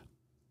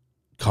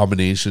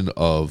combination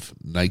of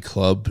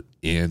nightclub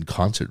and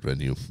concert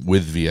venue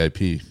with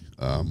VIP,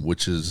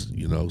 which is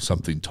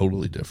something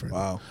totally different.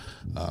 Wow,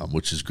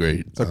 which is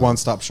great. It's like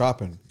one-stop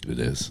shopping. It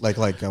is like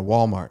a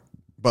Walmart.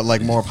 But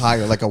like more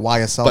higher, like a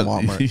YSL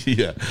Walmart.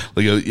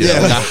 like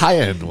a high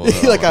end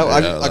Walmart. like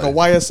a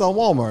YSL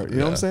Walmart. You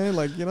know what I'm saying?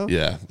 Like,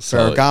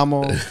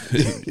 Ferragamo.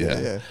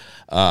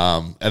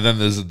 And then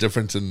there's a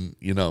difference in,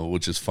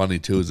 which is funny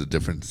too, is a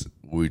difference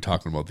we were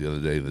talking about the other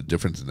day, the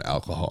difference in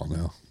alcohol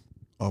now.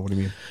 Oh, what do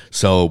you mean?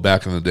 So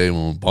back in the day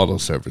when bottle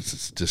service,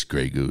 it's just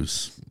Grey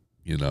Goose,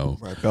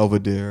 Right,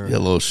 Belvedere. Yeah, a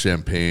little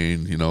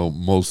champagne,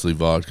 mostly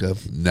vodka.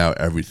 Now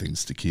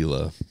everything's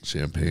tequila,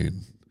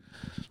 champagne.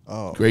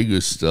 Oh. Grey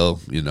Goose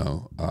still,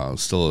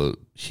 still a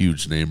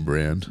huge name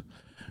brand.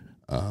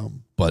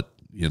 But,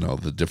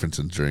 the difference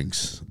in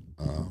drinks,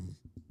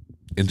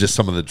 and just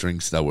some of the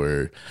drinks that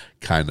were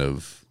kind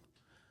of,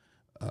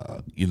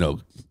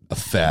 a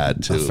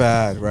fad too. A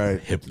fad,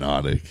 right.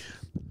 Hypnotic.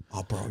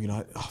 Oh, bro,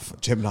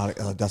 Hypnotic,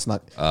 that's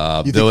not.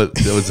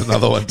 There was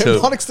another one too.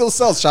 Hypnotic still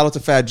sells. Shout out to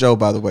Fat Joe,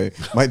 by the way.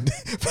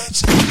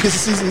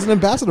 He's an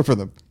ambassador for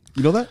them.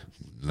 You know that?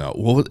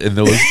 No. And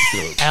there was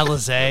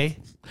Alizé.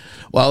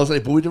 Well, I was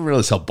like, but we didn't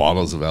really sell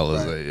bottles of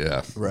Alizé,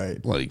 yeah.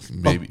 Right. Like,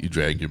 maybe you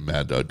drank your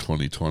Mad Dog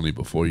 2020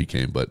 before you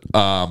came, but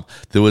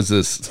there was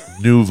this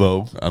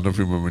Nouveau. I don't know if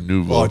you remember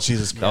Nouveau. Oh,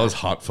 Jesus Christ. That was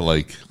hot for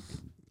like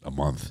a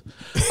month.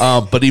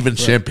 But even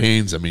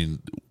champagnes, I mean,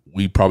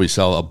 we probably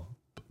sell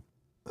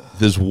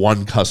there's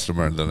one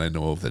customer that I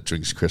know of that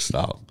drinks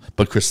Cristal.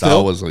 But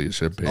Cristal was like a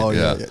champagne, Oh,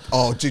 yeah.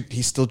 Oh, dude,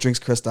 he still drinks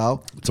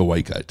Cristal? It's a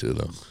white guy too,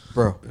 though.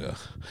 Bro. Yeah.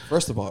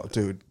 First of all,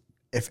 dude,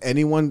 if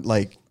anyone,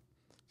 like,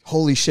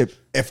 holy shit,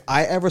 if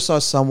I ever saw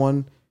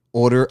someone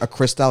order a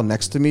Cristal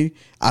next to me,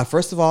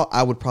 first of all,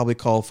 I would probably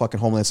call fucking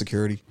Homeland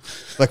Security.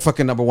 Like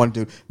fucking number one,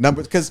 dude.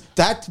 Because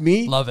that to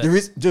me, love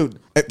it. Dude,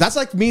 that's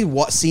like me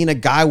seeing a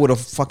guy with a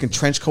fucking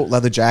trench coat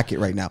leather jacket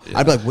right now. Yeah.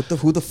 I'd be like,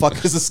 who the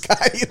fuck is this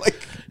guy?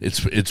 Like,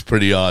 it's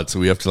pretty odd. So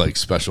we have to like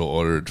special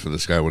order it for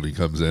this guy when he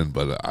comes in.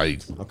 But I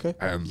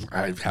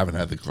haven't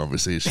had the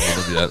conversation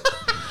with him yet.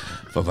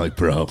 But I'm like,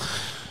 bro,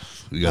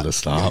 we gotta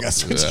stop.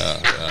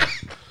 Yeah.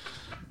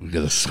 We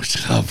gotta switch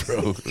it up,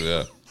 bro.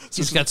 Yeah.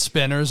 He's got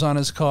spinners on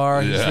his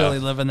car. He's really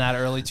living that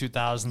early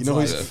 2000s. You know,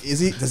 is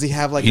he? Does he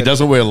have like? He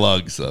doesn't wear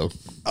lugs, though.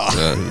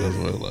 Yeah, he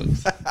doesn't wear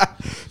lugs.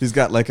 He's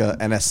got like a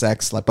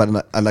NSX, like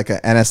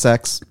a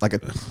NSX, like a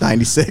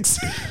 '96.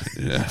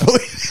 Yeah.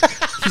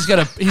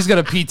 He's got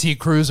a PT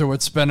Cruiser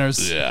with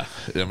spinners. Yeah,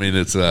 I mean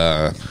it's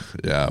but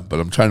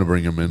I'm trying to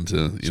bring him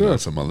into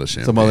some other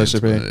champagne. Some other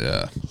champagne.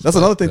 Yeah, that's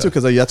another thing too,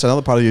 because that's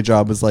another part of your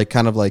job is like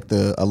kind of like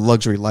a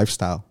luxury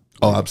lifestyle.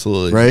 Oh,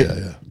 absolutely. Right?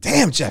 Yeah.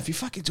 Damn, Jeff, you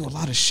fucking do a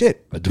lot of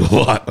shit. I do a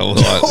lot.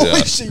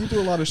 Holy shit, you do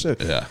a lot of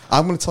shit. Yeah.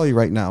 I'm going to tell you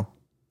right now,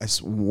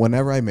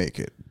 whenever I make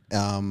it,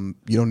 you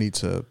don't need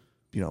to,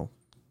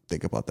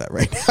 think about that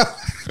right now.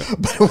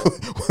 But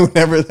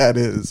whenever that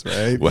is,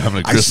 right? We're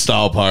having a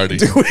Cristal party.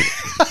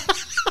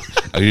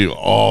 I give you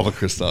all the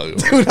Cristal.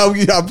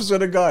 Dude, I'm swear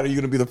to God, are you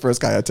going to be the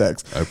first guy I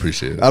text? I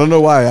appreciate it. I don't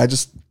know why.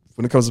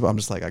 When it comes to, I'm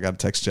just like, I got to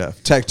text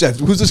Jeff. Text Jeff.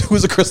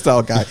 Who's a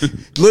Cristal guy?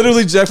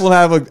 Literally, Jeff will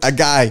have a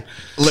guy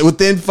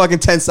within fucking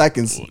 10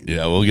 seconds.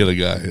 Yeah, we'll get a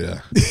guy,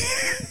 yeah.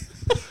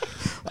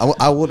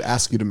 I would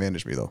ask you to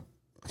manage me, though.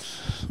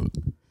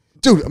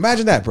 Dude,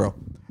 imagine that, bro.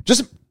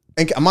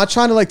 I'm not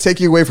trying to like take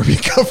you away from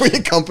your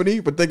company,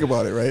 but think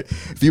about it, right?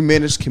 If you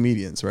manage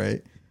comedians,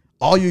 right?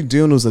 All you're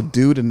doing was a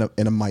dude and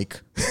a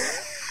mic.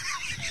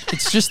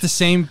 It's just the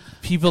same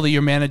people that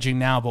you're managing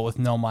now, but with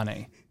no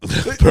money.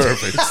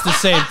 Perfect. It's the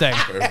same thing.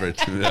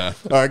 Perfect. Yeah.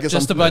 All right, I guess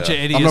just a bunch of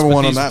idiots. I'm number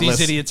one but on that these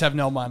list. idiots have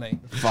no money.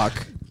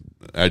 Fuck.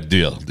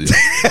 Deal.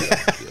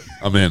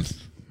 I'm in.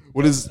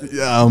 What is?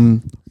 Let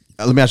me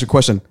ask you a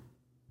question.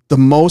 The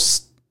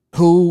most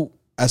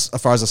as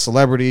far as a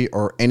celebrity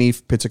or any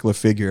particular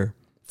figure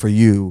for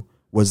you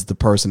was the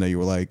person that you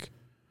were like,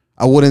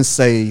 I wouldn't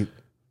say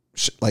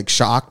like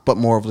shocked, but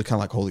more of the kind of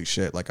like, holy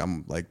shit, like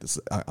I'm like this.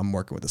 I'm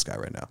working with this guy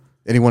right now.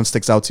 Anyone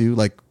sticks out to you,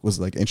 like was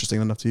like interesting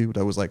enough to you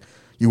that was like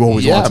you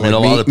always want to, I mean,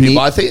 like, a lot of people. meet?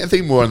 I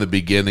think more in the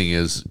beginning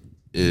is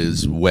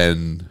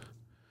when,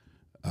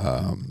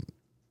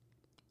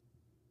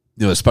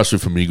 especially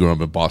for me growing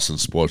up in Boston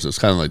sports, it's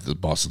kind of like the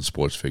Boston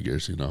sports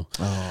figures,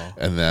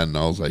 And then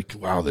I was like,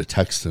 wow, they're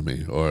texting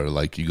me, or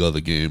like you go to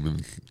the game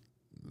and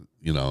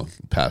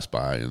pass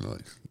by and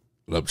like,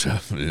 what up,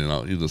 Jeff?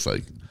 You're just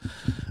like,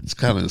 it's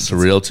kind of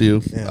surreal to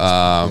you.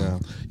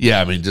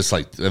 I mean, just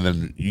like, and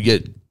then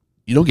you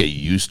don't get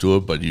used to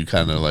it, but you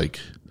kind of like,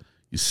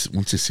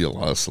 once you see a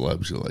lot of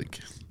celebs, you're like,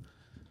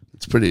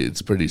 it's pretty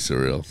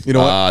surreal. You know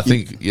what? I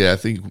think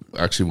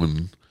actually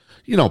when,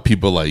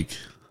 people like,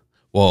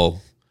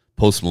 well,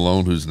 Post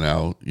Malone, who's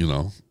now,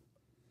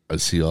 I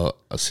see a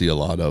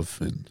lot of,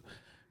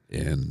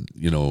 and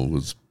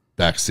was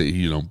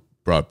backstage,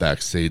 brought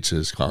backstage to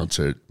his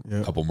concert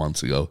a couple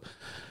months ago.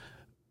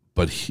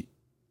 But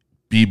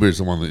Bieber's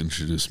the one that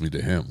introduced me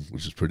to him,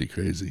 which is pretty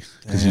crazy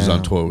because he's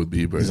on tour with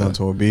Bieber. He's on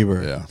tour with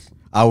Bieber. Yeah.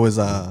 I was,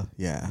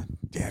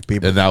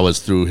 Bieber. And that was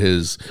through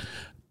his,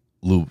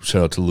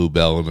 shout out to Lou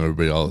Bell and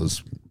everybody, all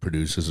his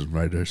producers and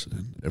writers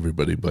and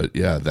everybody. But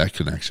yeah, that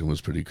connection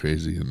was pretty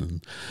crazy. And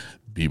then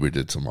Bieber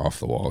did some off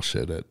the wall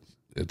shit at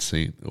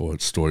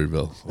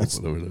Storyville or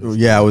whatever it is.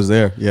 Yeah, I was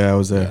there.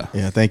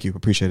 Yeah, thank you.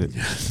 Appreciate it.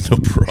 No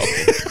problem.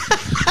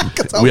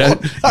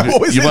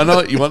 You want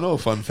to know a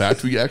fun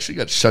fact? We actually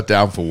got shut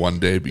down for one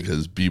day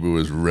because Bieber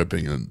was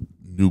ripping in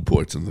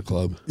Newports in the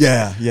club.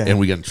 Yeah. And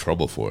we got in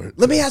trouble for it.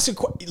 Let me ask you,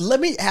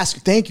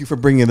 thank you for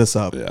bringing this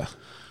up. Yeah.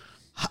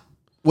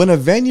 When a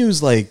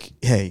venue's like,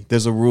 hey,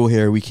 there's a rule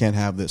here, we can't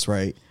have this,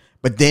 right?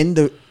 But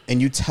then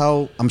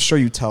I'm sure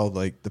you tell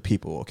like the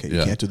people, okay,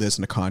 you can't do this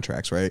in the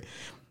contracts, right?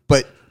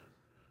 But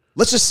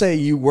let's just say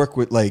you work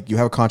with, like, you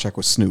have a contract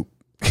with Snoop.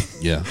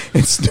 Yeah.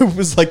 And Snoop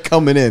is like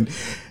coming in.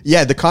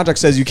 Yeah, the contract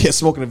says you can't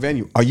smoke in a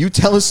venue. Are you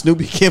telling Snoop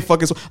he can't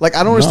fucking smoke? Like,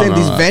 I don't understand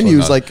these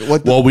venues. Like,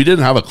 what? Well, we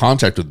didn't have a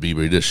contract with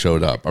Bieber. He just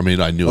showed up. I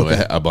mean, I knew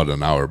about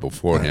an hour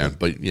beforehand.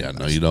 But yeah,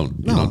 no, you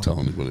don't tell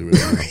anybody.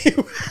 Really.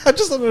 I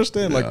just don't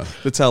understand. Like,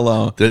 to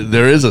tell.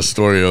 There is a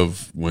story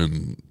of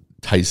when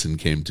Tyson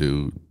came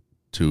to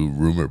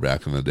Rumor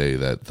back in the day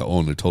that the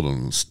owner told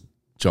him to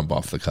jump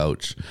off the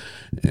couch,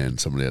 and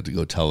somebody had to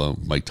go tell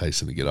Mike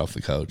Tyson to get off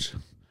the couch.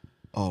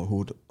 Oh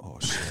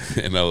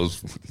shit! And that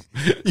was.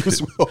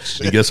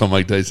 Shit. And guess what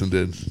Mike Tyson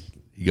did?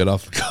 He got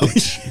off the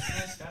couch.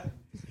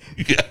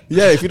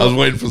 Yeah. If you I was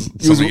waiting for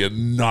somebody to get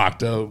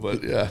knocked out,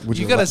 but yeah.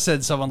 You gotta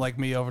send someone like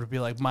me over to be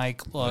like,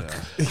 Mike, look,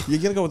 you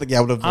gotta go with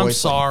the voice. I'm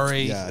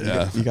sorry. You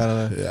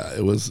gotta. Yeah,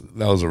 that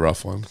was a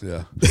rough one.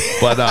 Yeah,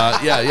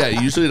 but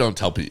you usually don't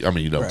tell people. I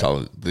mean, you don't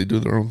tell them. They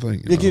do their own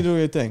thing. You can do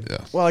your thing.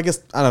 Yeah. Well, I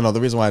guess I don't know.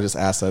 The reason why I just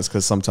asked that is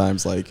because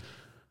sometimes, like,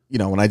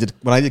 when I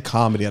did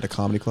comedy at a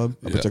comedy club,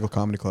 a particular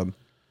comedy club,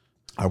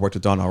 I worked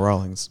with Donnell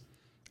Rawlings,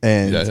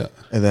 and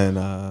then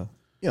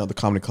the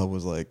comedy club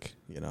was like,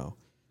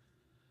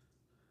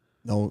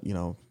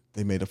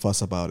 they made a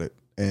fuss about it,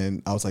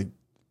 and I was like,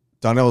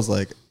 Donnell was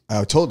like,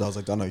 I told him, I was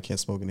like, Donnell, you can't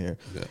smoke in here,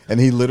 and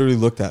he literally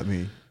looked at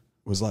me,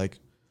 was like,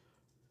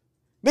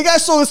 nigga, I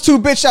sold this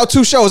 2 out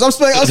 2 shows. I'm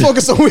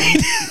smoking some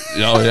weed.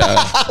 Oh yeah.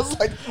 I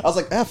was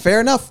like,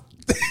 fair enough.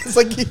 It's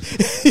like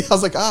I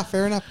was like,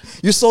 fair enough.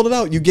 You sold it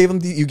out. You gave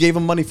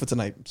him money for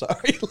tonight. I'm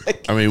sorry.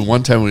 I mean,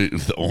 one time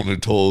the owner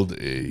told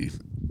a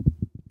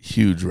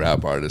huge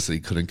rap artist that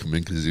he couldn't come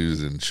in because he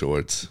was in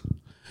shorts,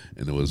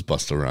 and it was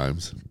Busta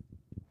Rhymes.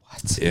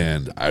 What?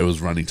 And I was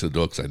running to the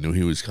door because I knew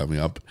he was coming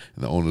up,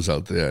 and the owner's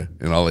out there,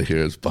 and all I hear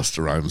is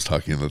Busta Rhymes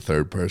talking in the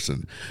third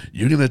person.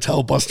 You're gonna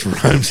tell Busta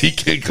Rhymes he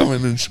can't come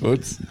in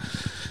shorts?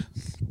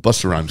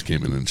 Busta Rhymes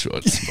came in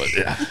shorts, but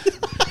yeah,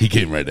 he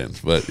came right in.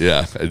 But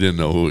yeah, I didn't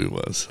know who he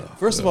was. So,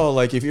 First of all,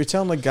 like, if you're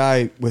telling a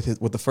guy with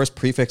the first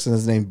prefix in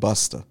his name,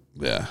 Busta,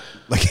 yeah,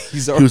 like he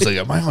was like,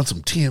 "Am I on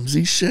some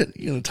TMZ shit?"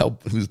 You know, tell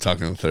he was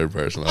talking in the third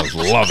person. I was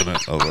loving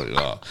it. I was like,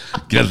 "Oh,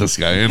 get this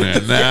guy in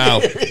there now."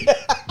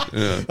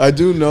 Yeah. I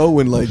do know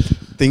when like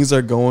things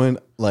are going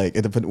like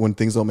when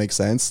things don't make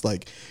sense,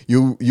 like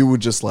you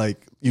would just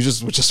like you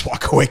would just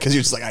walk away because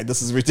you're just like,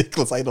 this is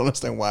ridiculous. I don't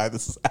understand why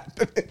this is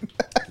happening.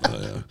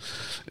 Yeah.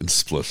 And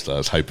Spliff, I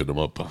was hyping him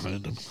up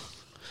behind him.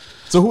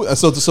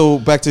 So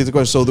back to the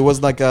question. So there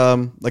was like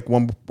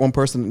one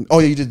person. Oh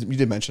yeah, you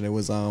did mention it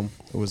was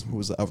who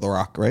was The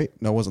Rock, right?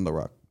 No, it wasn't The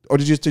Rock. Or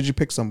did you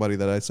pick somebody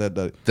that I said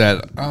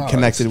that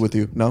connected with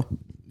you? No.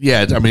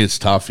 Yeah, I mean it's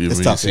tough. It's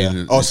tough.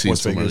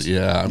 Sports figures.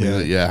 Yeah, I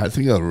mean, I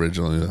think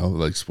originally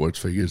like sports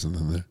figures,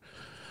 and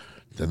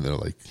then they're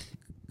like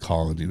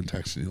calling you and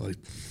texting you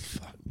like,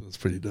 fuck, that's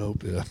pretty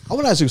dope. Yeah. I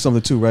want to ask you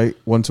something too, right?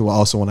 One too. I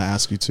also want to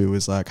ask you too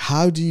is like,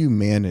 how do you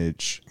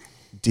manage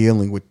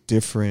dealing with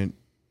different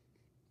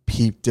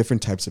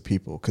types of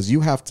people? Because you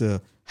have to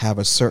have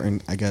a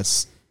certain, I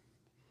guess.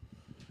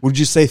 Would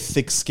you say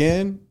thick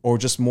skin or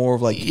just more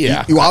of like?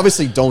 Yeah. You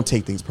obviously don't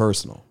take things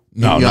personal.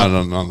 No, not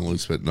in the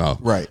least bit. No.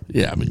 Right.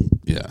 Yeah, I mean,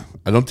 yeah.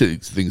 I don't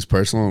take things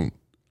personal.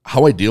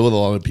 How I deal with a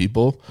lot of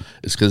people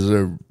is because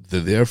they're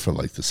there for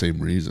like the same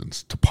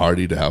reasons, to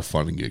party, to have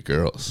fun, and get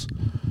girls.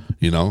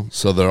 You know,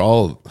 so they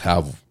all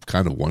have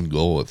kind of one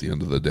goal at the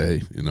end of the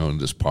day. You know, and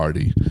just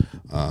party.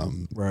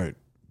 Right.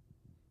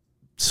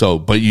 So,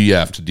 but you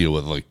have to deal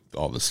with like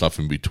all the stuff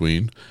in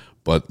between.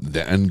 but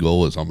the end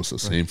goal is almost the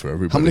same for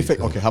everybody. How many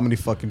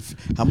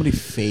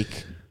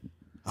fake?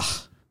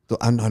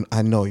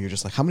 I know you're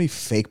just like, how many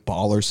fake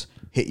ballers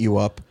hit you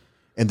up,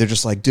 and they're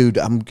just like, dude,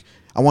 I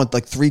want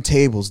like 3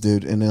 tables,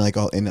 dude, and then like,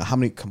 oh, and how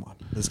many? Come on,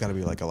 there's got to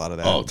be like a lot of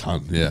that. Oh,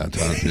 ton, yeah.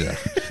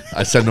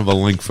 I send them a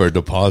link for a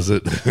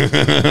deposit. they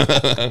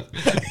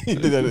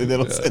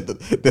don't send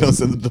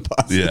the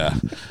deposit. Yeah,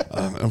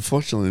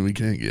 unfortunately, we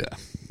can't. Yeah.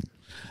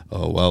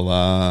 Oh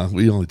well,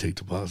 we only take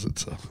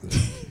deposits. So.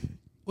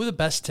 Who are the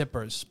best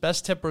tippers?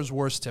 Best tippers,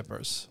 worst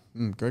tippers.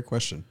 Great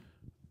question.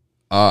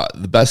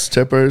 The best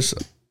tippers,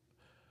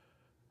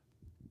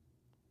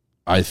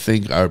 I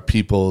think, are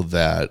people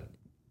that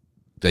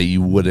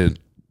you wouldn't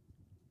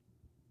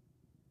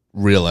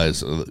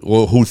realize,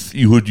 or who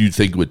you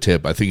think would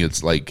tip. I think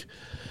it's like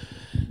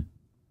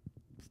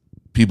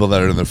people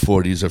that are in their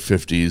 40s or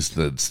 50s.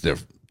 That's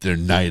their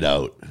night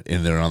out,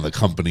 and they're on the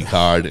company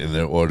card, and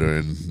they're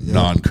ordering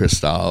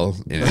non-Cristal,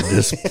 and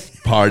just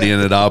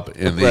partying it up,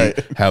 and they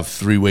have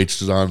 3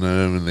 waitresses on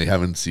them, and they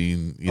haven't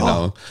seen,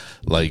 pretty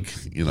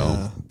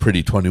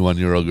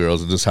 21-year-old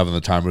girls, and just having the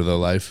time of their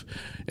life,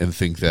 and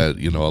think that,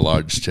 a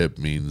large tip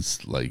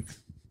means like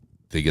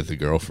they get the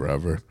girl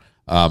forever.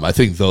 I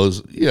think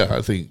those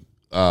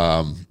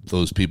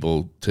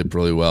people tip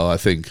really well. I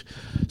think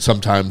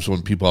sometimes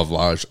when people have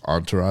large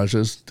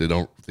entourages,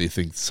 they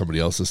think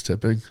somebody else is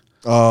tipping.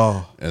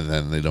 Oh, and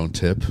then they don't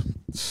tip.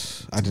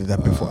 I did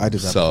that before.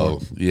 Before.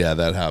 Yeah,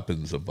 that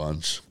happens a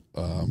bunch.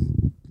 I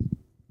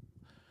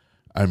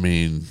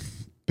mean,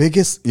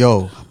 biggest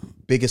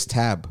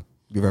tab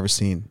you've ever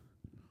seen?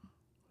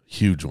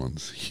 Huge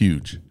ones,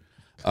 huge.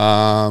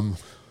 I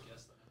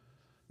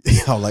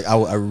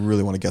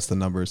really want to guess the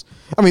numbers.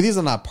 I mean, these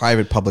are not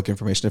private public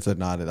information. If they're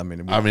not, I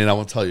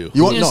won't tell you.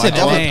 You won't? No,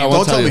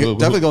 don't tell me.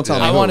 Definitely don't tell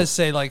me. I want to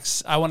say like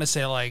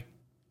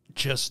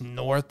just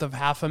north of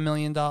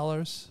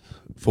 $500,000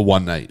 for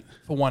one night.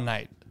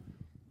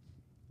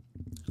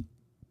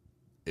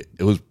 It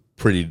was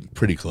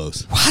pretty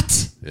close.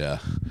 What? Yeah,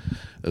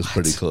 it was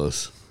pretty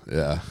close.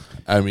 Yeah,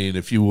 I mean,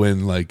 if you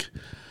win like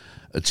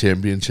a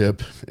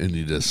championship and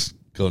you just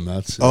go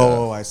nuts.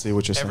 Oh, I see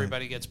what you're saying.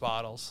 Everybody gets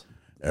bottles.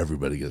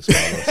 Everybody gets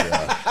bottles.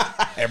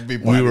 Yeah.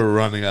 Everybody. We were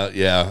running out.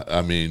 Yeah,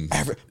 I mean,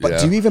 but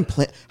do you even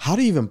plan? How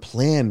do you even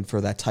plan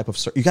for that type of?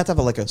 You got to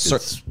have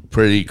It's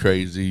pretty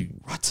crazy.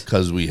 What?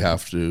 Because we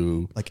have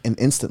to and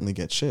instantly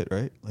get shit,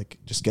 right? Like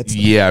just get stuff.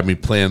 Yeah, I mean,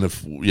 plan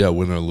if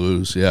win or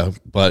lose. Yeah,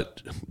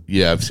 but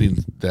yeah, I've seen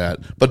that.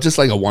 But just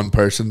like a one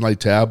person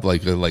like tab,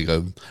 like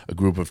a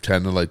group of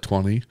 10 to like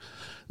 20.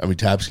 I mean,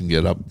 tabs can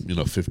get up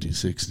 50,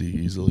 60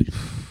 easily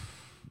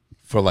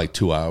for like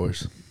 2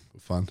 hours.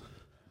 Fun.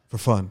 For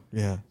fun,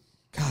 yeah.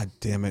 God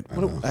damn it!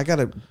 I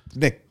gotta,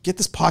 Nick, get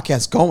this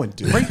podcast going,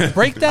 dude.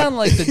 Break down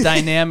like the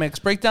dynamics.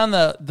 Break down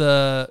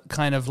the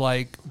kind of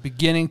like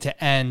beginning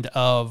to end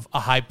of a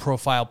high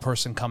profile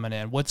person coming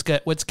in. What's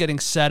getting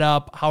set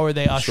up? How are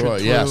they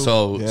ushered through? Yeah.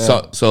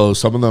 So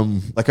some of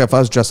them, like if I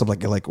was dressed up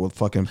like with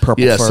fucking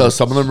purple. Yeah. fur. So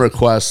some of them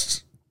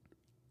request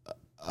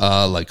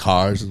like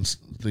cars and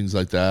things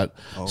like that.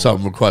 Oh.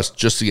 Some request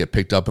just to get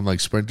picked up in like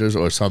sprinters,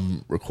 or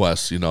some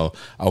requests. I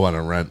want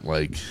to rent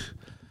like.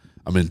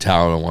 I'm in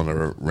town. I want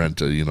to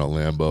rent a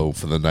Lambo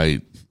for the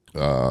night,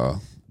 or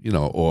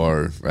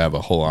I have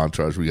a whole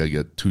entourage. We got to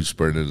get 2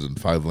 sprinters and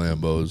 5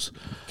 Lambos.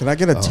 Can I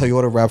get a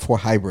Toyota RAV4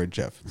 hybrid,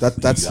 Jeff?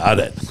 That's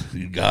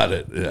you got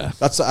it. Yeah,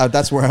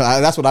 that's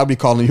what I'd be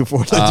calling you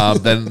for.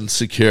 Then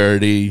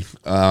security.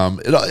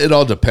 It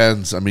all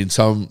depends. I mean,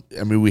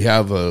 we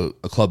have a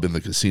club in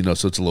the casino,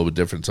 so it's a little bit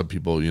different. Some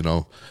people,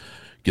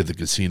 get the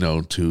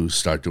casino to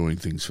start doing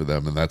things for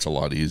them, and that's a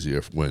lot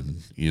easier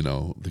when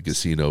the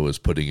casino is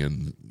putting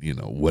in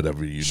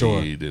whatever you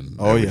need and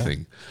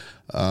everything.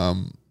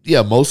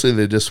 Mostly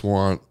they just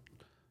want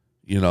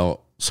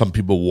some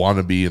people want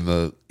to be in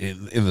the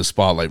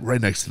spotlight right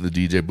next to the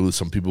DJ booth.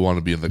 Some people want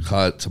to be in the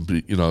cut.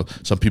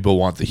 Some people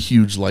want the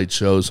huge light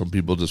show. Some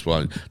people just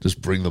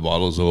bring the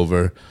bottles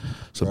over.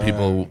 Some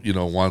people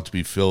want to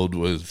be filled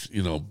with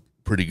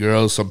pretty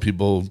girls. Some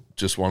people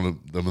just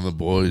want them and the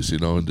boys,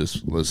 and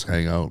just let's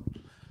hang out.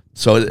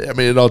 So I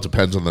mean, it all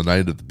depends on the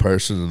night of the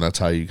person, and that's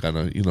how you kind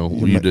of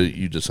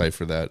you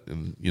decipher that,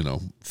 and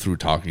through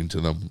talking to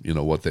them,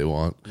 what they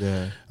want.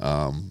 Yeah.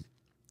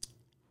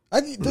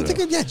 I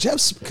think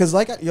Jeff's because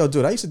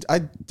dude, I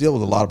deal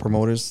with a lot of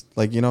promoters,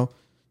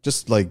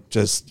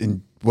 just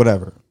in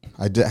whatever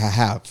I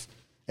have,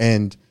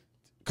 and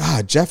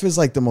God, Jeff is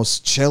like the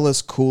most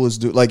chillest,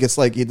 coolest dude.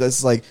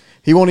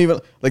 He won't even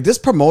this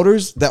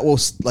promoters that will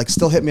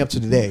still hit me up to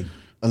today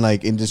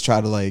and just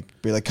try to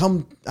be like,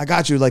 come, I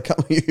got you. Like, come.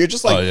 You're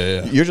just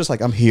like, you're just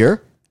like, I'm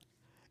here.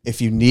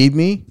 If you need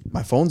me,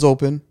 my phone's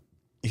open.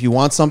 If you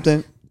want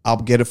something, I'll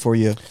get it for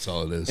you. That's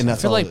all it is. And I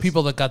feel like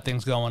people that got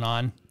things going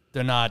on,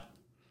 they're not,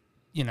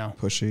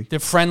 pushy. They're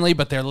friendly,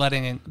 but they're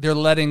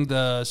letting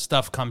the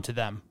stuff come to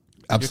them.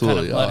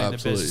 Absolutely. You're kind of letting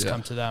the business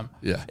come to them.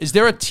 Yeah. Is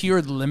there a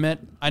tiered limit?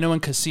 I know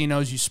in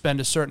casinos you spend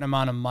a certain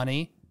amount of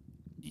money.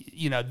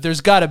 There's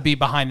got to be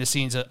behind the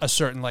scenes a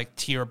certain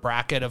tier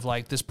bracket of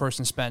this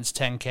person spends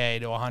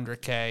 $10K to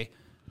 $100K.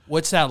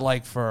 What's that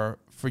like for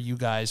you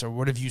guys, or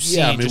what have you seen?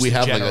 Yeah, I mean, just we in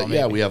have general,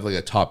 maybe? we have like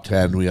a top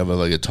 10, we have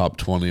like a top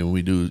 20, and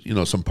we do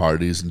some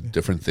parties and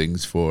different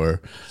things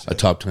for a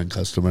top 10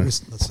 customer.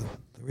 Listen,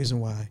 the reason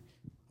why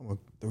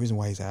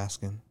he's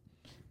asking,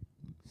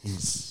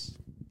 he's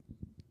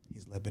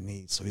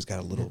Lebanese, so he's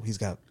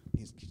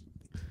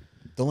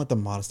don't let the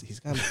modesty. He's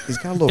got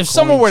a little. If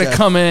someone were to Jeff.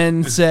 come in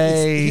and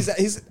say,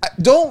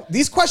 don't.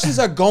 These questions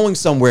are going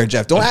somewhere,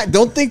 Jeff.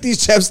 Don't think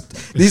these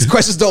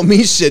questions don't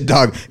mean shit,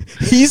 dog.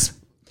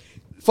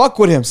 Fuck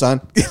with him,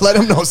 son. Let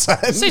him know, son.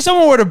 say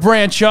someone were to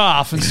branch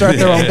off and start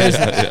their own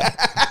business.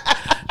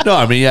 No,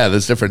 I mean, yeah,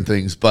 there's different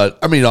things, but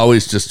I mean,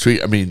 always just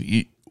treat. I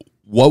mean,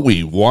 what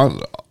we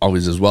want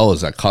always as well is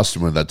that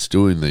customer that's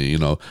doing the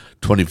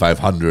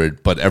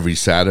 2,500, but every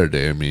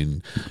Saturday. I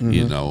mean,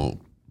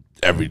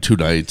 every 2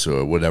 nights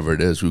or whatever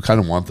it is. We kind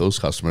of want those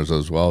customers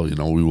as well.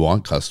 We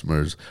want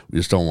customers. We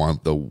just don't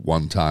want the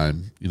one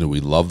time.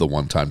 We love the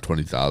one time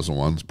 20,000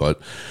 ones,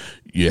 but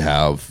you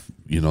have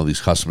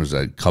these customers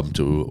that come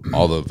to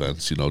all the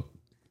events.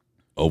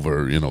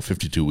 Over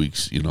 52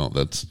 weeks.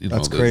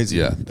 That's crazy.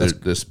 Yeah,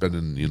 they're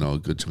spending a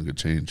good chunk of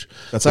change.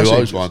 That's we actually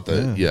always want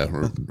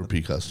the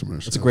repeat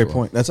customers. That's a great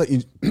point. That's like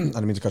I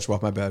didn't mean to cut you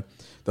off. My bad.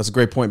 That's a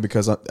great point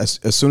because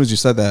as soon as you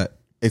said that,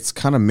 it's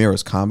kind of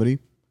mirrors comedy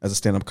as a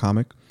stand-up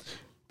comic.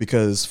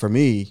 Because for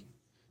me,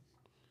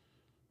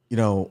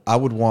 I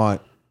would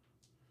want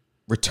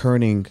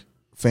returning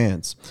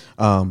fans,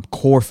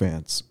 core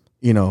fans,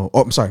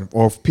 I'm sorry,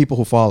 or people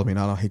who follow me. And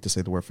I don't hate to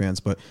say the word fans,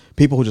 but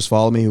people who just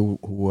follow me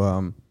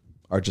who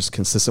are just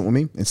consistent with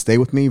me and stay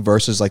with me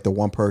versus like the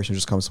one person who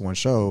just comes to one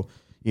show.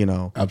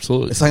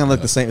 Absolutely. It's kind of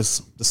like the same. It's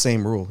the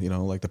same rule.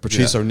 Like the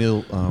Patrice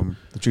O'Neal,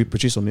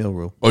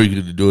 rule. Or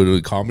you could do it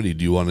in comedy.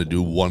 Do you want to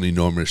do one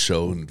enormous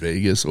show in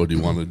Vegas, or do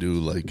you want to do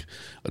like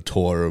a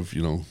tour of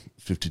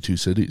 52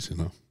 cities?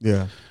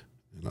 Yeah.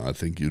 I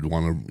think you'd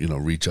want to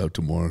reach out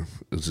to more.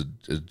 Is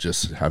it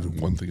just having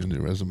one thing on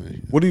your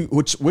resume?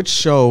 Which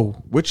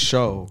show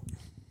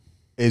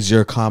is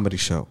your comedy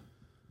show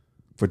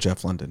for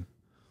Jeff London?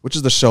 Which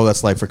is the show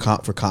that's like for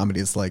comedy?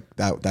 It's like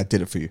that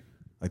did it for you.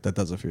 Like that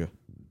does it for you.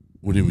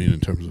 What do you mean in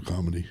terms of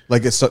comedy?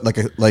 Like it's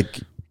like.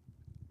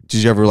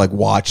 Did you ever like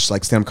watch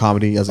like stand-up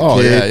comedy as a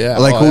kid? Yeah.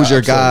 Like who's your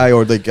absolutely. guy,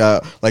 or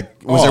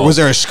like was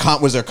there a show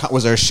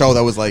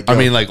that was like? I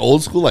mean, like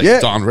old school, like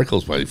Don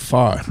Rickles by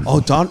far.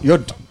 Oh,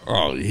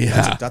 Oh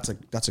yeah, that's a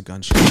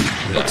gun show.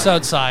 Books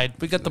outside.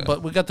 We got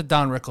the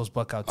Don Rickles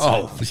book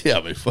outside. Oh yeah,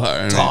 by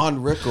far. Don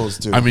Rickles,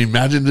 dude. I mean,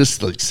 imagine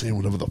just like saying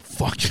whatever the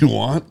fuck you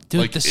want,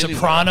 dude. like, The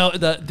Soprano,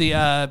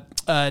 the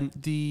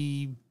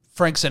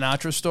Frank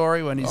Sinatra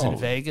story when he's in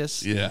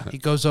Vegas. Yeah. He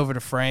goes over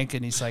to Frank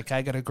and he's like,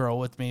 I got a girl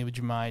with me. Would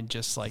you mind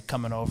just like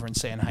coming over and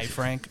saying hi,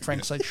 Frank?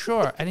 Frank's like,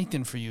 sure,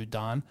 anything for you,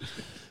 Don.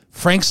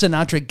 Frank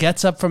Sinatra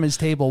gets up from his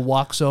table,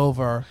 walks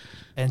over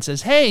and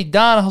says, hey,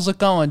 Don, how's it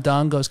going?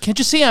 Don goes, can't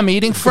you see I'm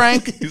eating,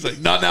 Frank? He's like,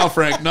 not now,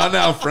 Frank. Not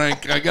now,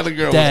 Frank. I got a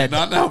girl Dead. with me.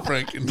 Not now,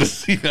 Frank. And just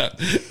see that.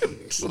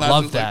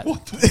 Love that. Like,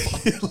 what the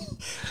fuck?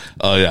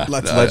 Oh, yeah.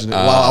 That's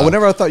legendary. Wow.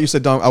 Whenever I thought you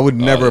said Don, I would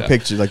never have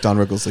pictured like Don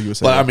Rickles. Like you were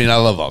saying. But I mean, I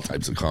love all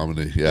types of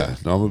comedy. Yeah.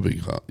 No, I'm a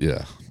big,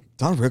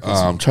 Don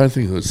Rickles. I'm trying to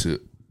think who's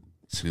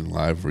seen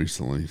live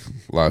recently.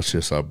 Last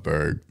year saw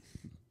Bert.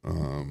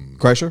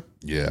 Kreischer?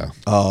 Yeah.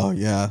 Oh,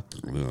 yeah.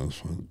 Yeah, that was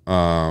fun.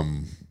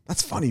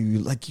 That's funny.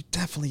 You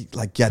definitely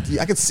I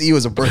could see you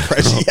as a Bert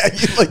Kreischer. Yeah,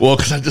 you well,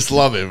 because I just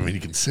love it. I mean, you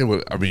can say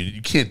what. I mean,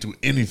 you can't do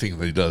anything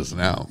that he does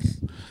now.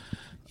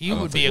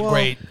 He'd be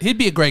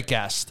a great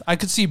guest. I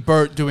could see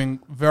Bert doing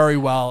very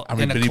well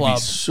in a club. He'd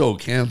be so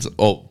canceled.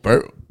 Oh,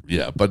 Bert,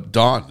 yeah, but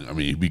Don, I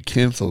mean, he'd be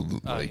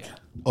canceled.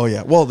 Oh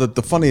yeah. Well,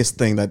 the funniest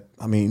thing that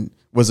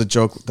was a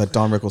joke that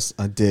Don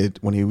Rickles did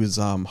when he was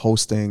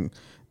hosting,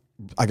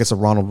 I guess, a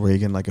Ronald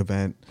Reagan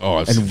event. Oh,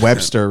 and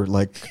Webster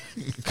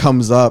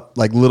comes up,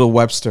 little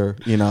Webster,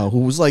 who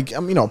was a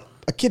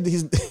kid.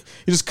 He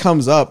just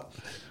comes up.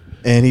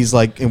 And he's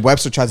like, and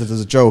Webster tries to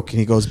do a joke, and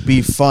he goes,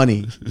 "Be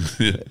funny,"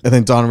 and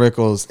then Don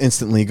Rickles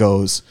instantly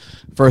goes,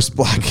 "First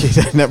black kid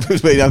that never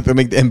was made out to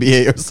make the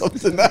NBA or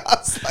something." I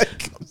was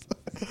like,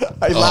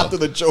 I laughed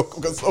at the joke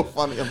because it's so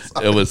funny. I'm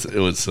sorry. It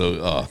was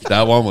so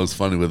that one was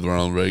funny with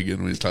Ronald Reagan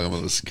when he's talking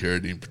about the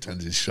security and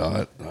pretends he's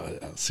shot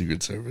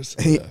Secret Service.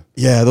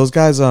 Those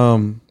guys,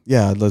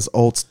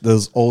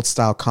 those old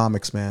style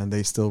comics, man,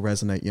 they still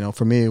resonate.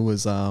 For me, it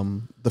was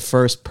the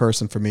first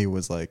person for me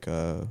was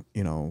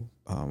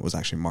was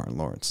actually Martin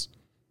Lawrence.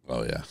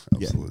 Oh yeah,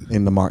 absolutely. Yeah,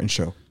 in the Martin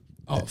Show.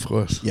 Oh, of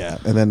course. Yeah,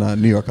 and then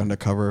New York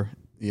Undercover,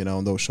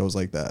 those shows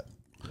like that.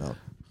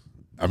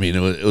 I mean,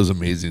 it was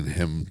amazing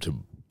him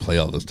to play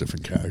all those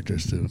different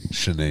characters too.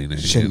 Shanae.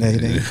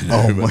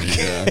 Oh my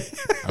god,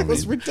 it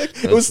was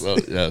ridiculous.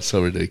 It was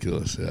so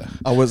ridiculous. Yeah,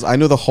 I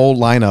knew the whole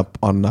lineup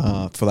on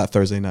for that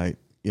Thursday night.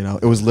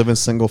 It was Living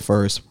Single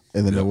first,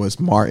 and then it was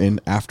Martin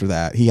after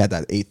that. He had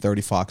that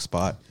 8:30 Fox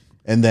spot.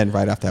 And then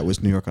right after that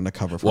was New York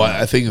Undercover.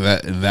 I think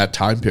that in that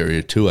time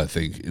period too, I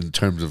think in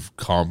terms of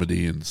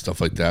comedy and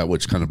stuff like that,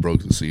 which kind of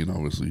broke the scene,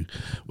 obviously,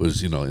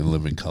 was In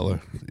Living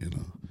Color,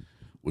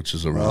 which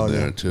is around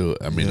there too.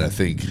 I mean, I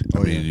think,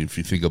 if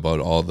you think about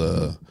all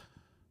the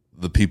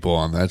the people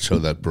on that show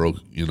that broke,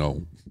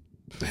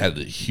 had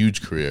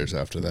huge careers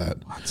after that.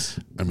 What?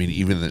 I mean,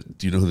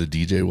 do you know who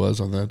the DJ was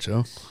on that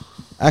show?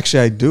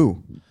 Actually, I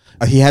do.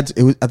 I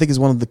think he's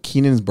one of the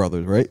Keenan's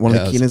brothers, right? One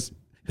of the Keenan's.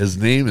 His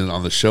name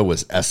on the show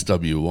was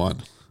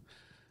SW1.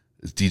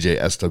 It's DJ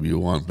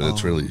SW1, but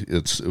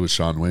it was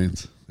Sean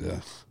Wayne's. Yeah.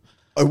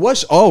 It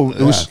was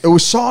it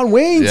was Sean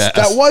Wayne's. Yeah,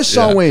 that was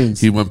Sean Wayne's.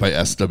 He went by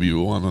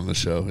SW1 on the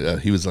show. Yeah,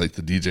 he was like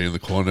the DJ in the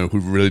corner who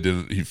really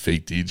didn't. He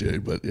fake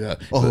DJ, but yeah,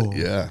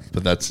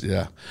 but that's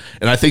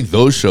And I think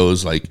those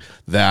shows like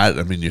that.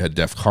 I mean, you had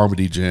Def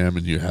Comedy Jam,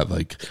 and you had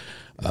like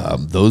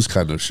those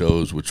kind of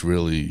shows, which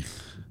really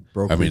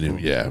broke.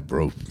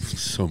 Broke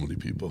so many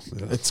people.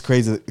 Yeah. It's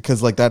crazy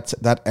because like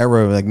that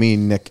era, like me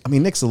and Nick. I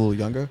mean, Nick's a little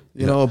younger,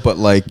 you know, but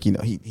like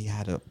he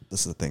had a.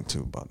 This is the thing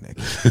too about Nick.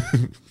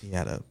 He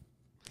had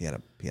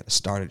a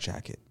starter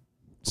jacket.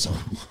 So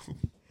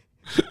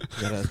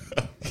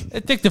I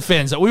think the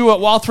fans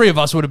all three of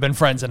us would have been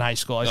friends in high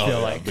school. I feel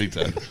like big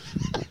time.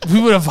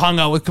 We would have hung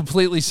out with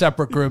completely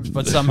separate groups,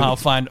 but somehow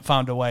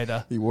found a way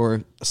to. He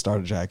wore a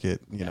starter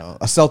jacket, a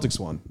Celtics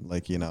one.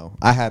 Like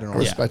I had an. I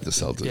respect the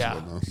Celtics.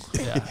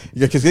 Yeah,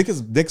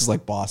 because Nick's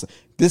like Boston.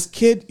 This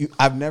kid,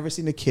 I've never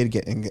seen a kid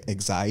get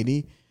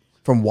anxiety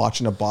from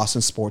watching a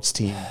Boston sports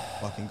team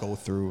fucking go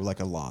through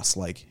like a loss.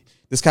 Like.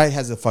 This guy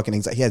has a fucking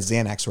anxiety. He had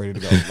Xanax ready to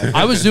go. Like,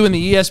 I was doing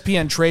the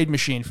ESPN trade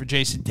machine for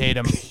Jason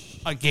Tatum,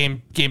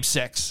 game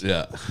 6.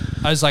 Yeah.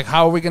 I was like,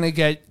 how are we going to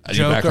get Are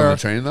Joker? you back on the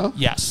train, though?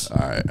 Yes. All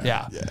right.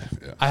 Yeah.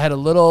 I had a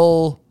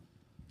little...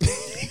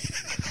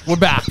 We're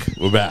back.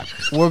 We're back.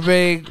 We're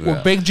big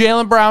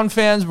Jaylen Brown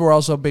fans, but we're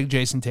also big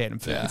Jason Tatum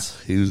fans.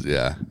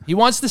 He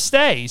wants to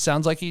stay. He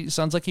sounds like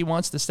he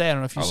wants to stay. I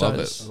don't know if you saw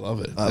this. I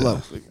love it. I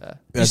love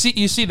it.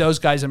 You see those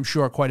guys, I'm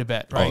sure, quite a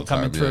bit, right?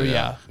 Coming through,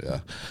 yeah.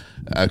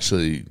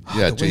 Actually,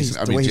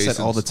 Jason. The way he said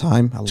all the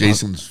time.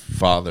 Jason's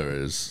father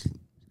is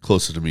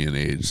closer to me in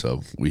age,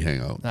 so we hang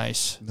out.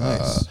 Nice.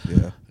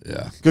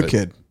 Yeah. Good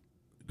kid.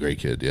 Great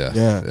kid.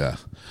 Yeah.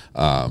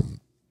 Yeah.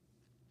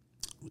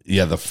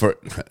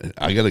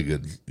 I got a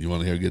good. You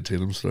want to hear a good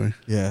Tatum story?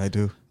 Yeah, I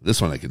do.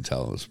 This one I can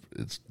tell.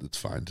 It's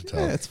fine to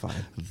tell. Yeah, it's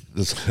fine.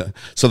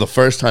 So the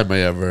first time I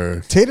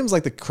ever Tatum's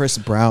like the Chris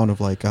Brown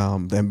of like the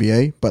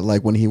NBA, but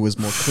like when he was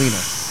more cleaner.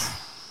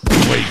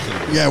 Way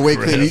cleaner. Yeah, way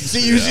cleaner.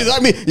 See, you didn't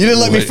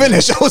let me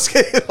finish. I was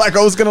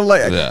gonna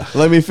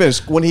let me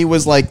finish when he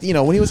was like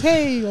when he was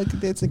like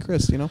dancing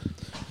Chris.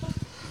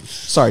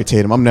 Sorry,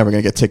 Tatum. I'm never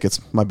gonna get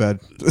tickets. My bad.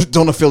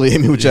 Don't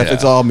affiliate me with Jeff.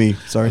 It's all me.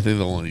 Sorry. I think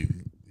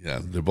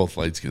they're both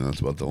light skinned. That's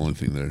about the only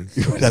thing they're.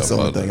 That's the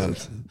only thing.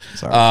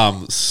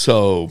 Sorry.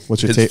 So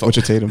what's your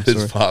Tatum?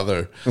 His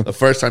father. The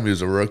first time he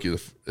was a rookie,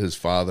 his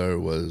father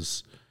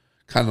was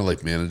kind of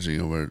like managing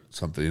over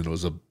something. It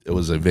was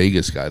a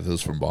Vegas guy that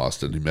was from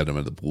Boston. He met him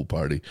at the pool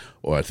party,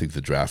 or I think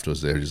the draft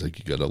was there. He's like,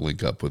 you got to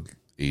link up with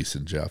Ace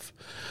and Jeff.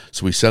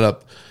 So we set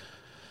up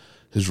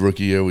his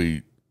rookie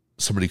year.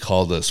 Somebody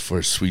called us for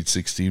a Sweet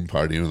 16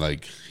 party, and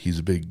like, he's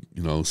a big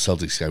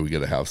Celtics guy. We got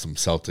to have some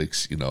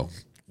Celtics,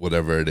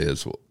 whatever it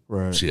is.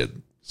 Right. She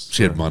had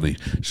money.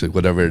 She's like,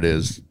 whatever it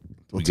is,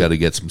 we got to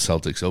get some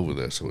Celtics over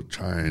there. So we're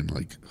trying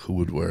like who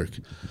would work.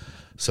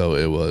 So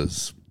it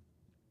was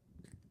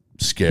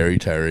Scary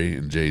Terry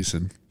and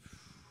Jason.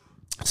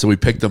 So we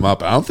picked them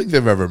up. I don't think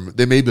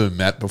they may have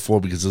met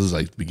before because this is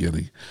like the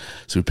beginning.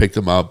 So we picked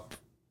them up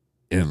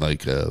in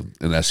like an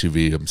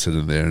SUV. I'm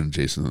sitting there, and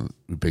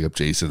we pick up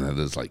Jason at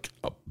his like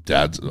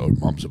dad's or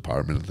mom's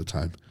apartment at the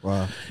time.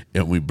 Wow.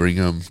 And we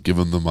give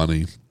him the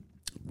money.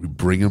 We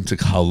bring him to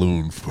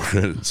Kowloon for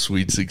a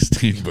Sweet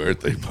 16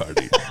 birthday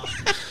party.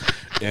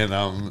 And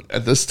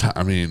at this time,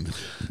 I mean,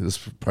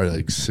 this was probably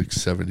like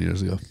 6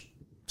 years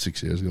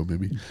ago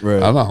maybe. Right. I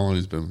don't know how long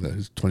he's been there.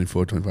 He's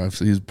 24, 25,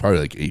 so he's probably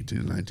like 18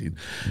 or 19.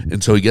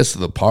 And so he gets to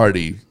the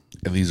party,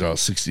 and these all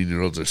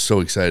 16-year-olds are so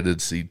excited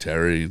to see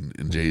Terry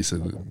and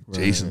Jason. And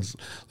Jason's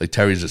like,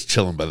 Terry's just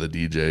chilling by the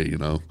DJ,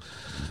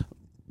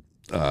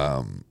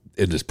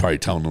 and just probably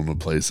telling them to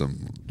play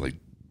some like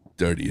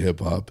dirty hip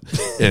hop.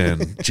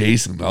 And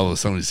Jason, all of a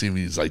sudden, we see him,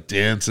 he's like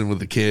dancing with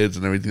the kids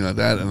and everything like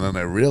that. And then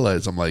I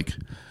realized, I'm like,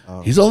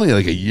 he's only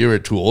like a year or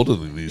two older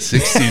than these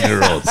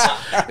 16-year-olds.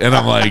 And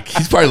I'm like,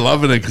 he's probably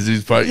loving it because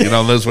he's probably,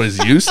 that's what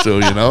he's used to,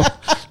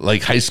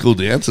 like high school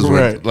dances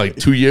were like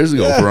 2 years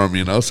ago for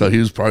him, so he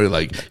was probably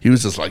like, he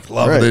was just like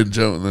loving it.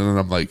 And then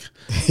I'm like,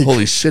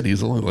 holy shit,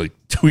 he's only like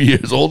 2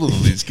 years older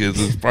than these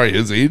kids. It's probably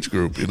his age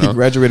group, He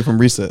graduated from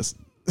recess.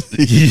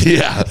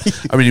 Yeah.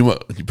 I mean,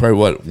 he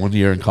probably 1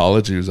 year in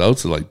college, he was out,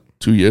 so like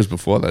 2 years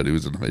before that, he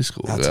was in high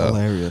school. That's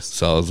hilarious.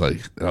 So I was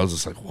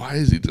just like, why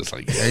is he just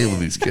like hanging with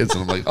these kids?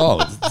 And I'm like,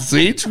 oh, it's the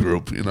age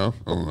group, It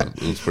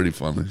was pretty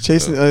funny.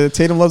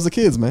 Tatum loves the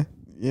kids, man.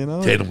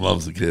 Tatum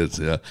loves the kids,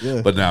 yeah.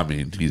 But now, I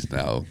mean, he's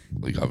now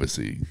like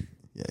obviously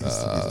he's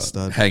a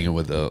stud. Hanging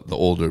with the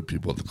older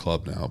people at the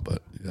club now,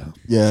 but yeah.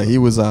 Yeah, he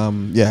was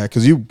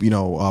because you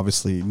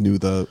obviously knew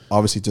to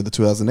the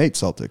 2008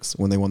 Celtics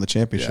when they won the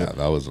championship. Yeah,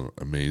 that was an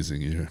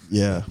amazing year.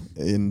 Yeah,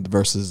 and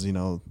versus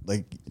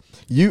like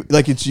you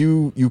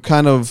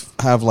kind of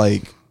have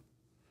like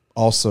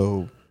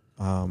also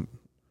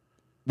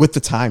with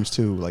the times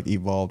too, like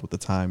evolved with the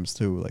times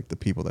too, like the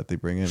people that they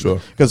bring in. Sure.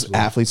 Because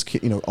athletes,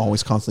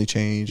 always constantly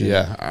change.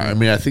 And, I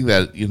mean, I think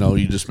that,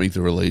 you just make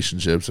the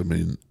relationships. I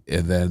mean,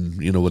 and then,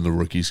 when the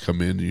rookies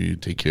come in, you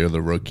take care of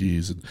the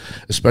rookies, and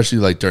especially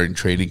like during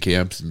training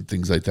camps and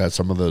things like that.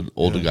 Some of the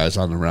older guys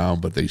on the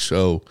round, but they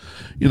show,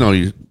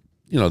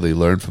 they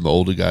learn from the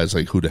older guys,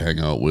 like who to hang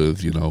out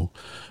with,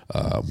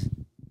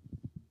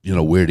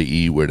 where to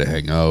eat, where to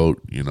hang out,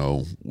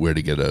 where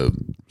to get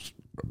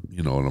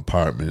an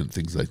apartment,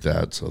 things like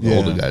that. So the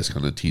older guys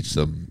kind of teach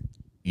them,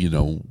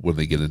 when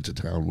they get into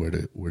town,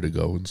 where to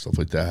go and stuff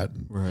like that.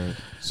 Right.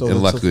 So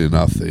and luckily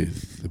enough,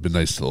 they've been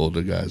nice to the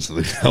older guys, so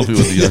they can help me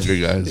with the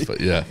younger guys.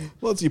 But yeah,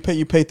 well, you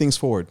pay things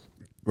forward,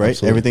 right?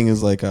 Absolutely. Everything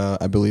is like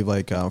I believe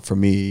for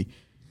me,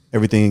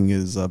 everything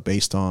is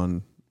based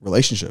on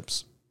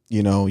relationships.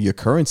 Your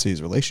currency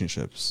is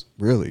relationships,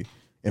 really,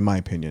 in my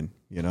opinion.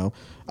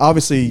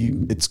 Obviously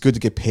it's good to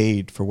get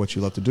paid for what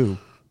you love to do.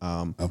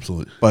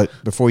 Absolutely. But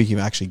before you can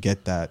actually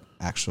get that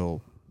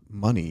actual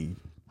money,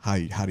 how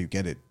do you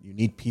get it? You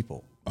need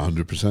people.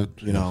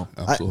 100%.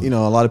 Absolutely. A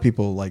lot of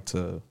people like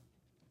to.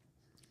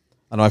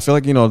 I know. I feel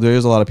like there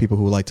is a lot of people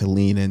who like to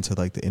lean into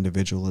like the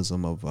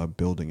individualism of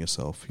building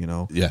yourself.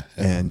 Yeah.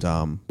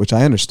 And which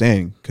I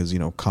understand because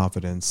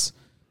confidence.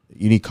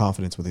 You need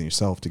confidence within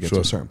yourself to get to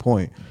a certain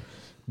point.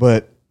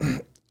 But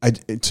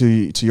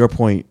to your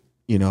point,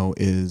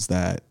 is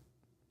that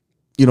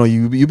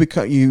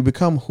you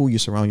become who you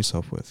surround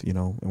yourself with,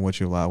 and what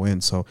you allow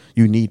in. So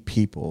you need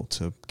people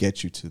to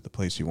get you to the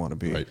place you want to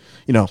be, right.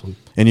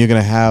 And you're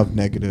gonna have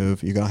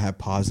negative, you're gonna have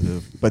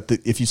positive, but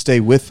if you stay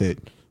with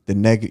it,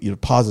 the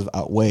positive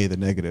outweigh the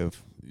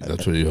negative.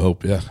 That's what you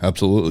hope. Yeah,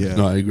 absolutely. Yeah.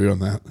 No, I agree on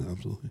that.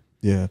 Absolutely.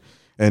 Yeah,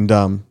 and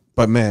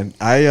but man,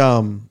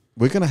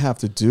 we're gonna have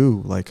to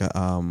do like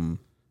a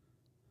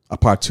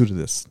part 2 to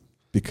this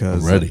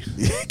because I'm ready.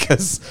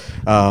 Because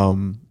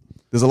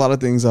there's a lot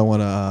of things I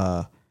want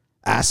to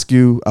ask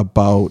you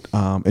about,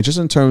 and just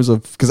in terms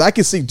of, because I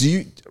can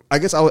see, I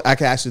guess I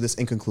can ask you this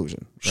in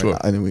conclusion. Sure.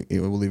 Right? And then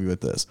we'll leave you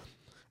with this.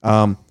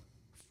 Well,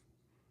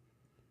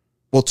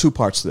 2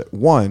 parts to that.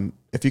 One,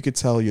 if you could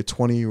tell your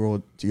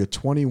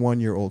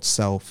 21-year-old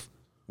self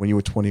when you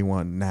were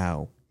 21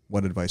 now,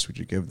 what advice would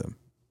you give them?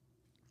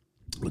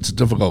 It's a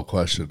difficult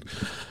question.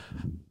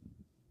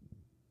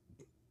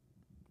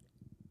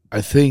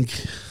 I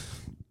think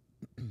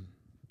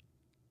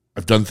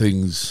I've done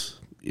things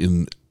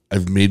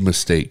I've made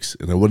mistakes,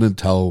 and I wouldn't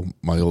tell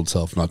my old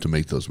self not to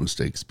make those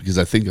mistakes because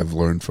I think I've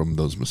learned from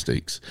those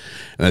mistakes.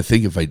 And I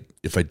think if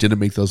I didn't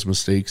make those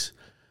mistakes,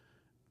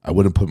 I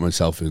wouldn't put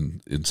myself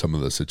in some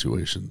of the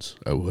situations.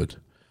 I would.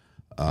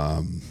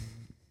 I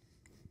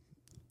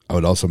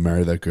would also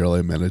marry that girl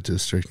I met at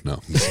District. No,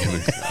 I'm just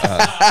kidding.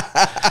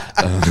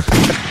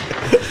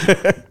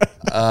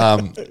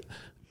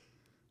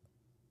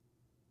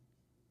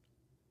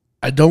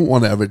 I don't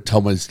want to ever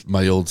tell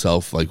my old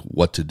self like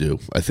what to do.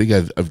 I think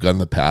I've gone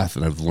the path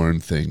and I've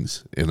learned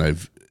things, and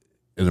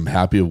I'm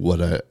happy with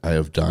what I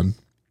have done.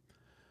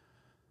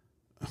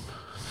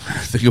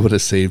 I think I would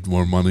have saved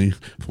more money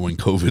for when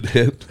COVID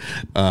hit.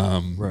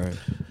 Right.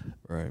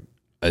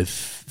 I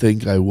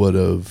think I would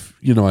have,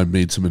 I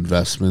made some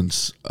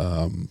investments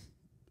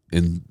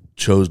and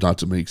chose not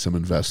to make some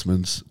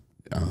investments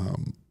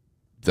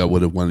that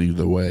would have went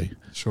either way.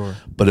 Sure.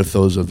 But if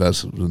those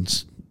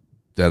investments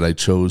that I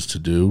chose to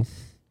do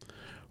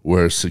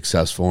were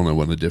successful and I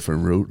went a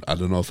different route, I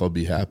don't know if I'll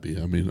be happy.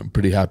 I mean, I'm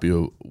pretty happy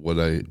with what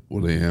I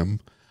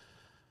am.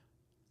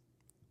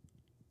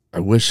 I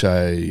wish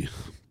I,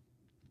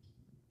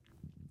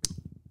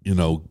 I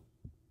don't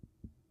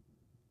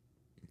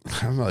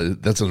know.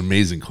 That's an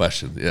amazing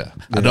question. Yeah.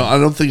 I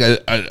don't think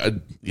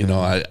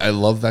I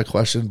love that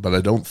question, but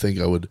I don't think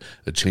I would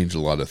change a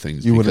lot of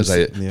things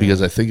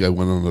because I think I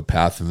went on the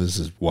path and this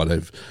is what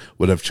I've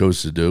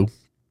chose to do.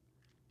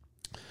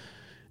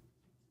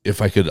 If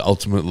I could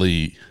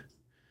ultimately,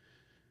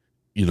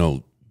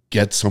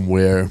 get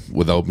somewhere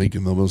without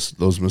making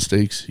those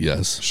mistakes,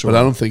 yes. Sure. But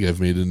I don't think I've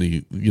made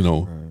any,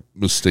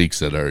 mistakes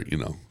that are,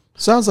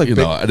 sounds like,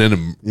 I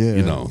didn't,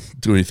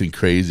 do anything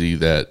crazy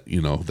that,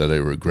 that I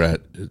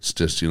regret. It's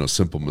just,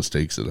 simple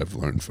mistakes that I've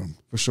learned from.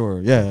 For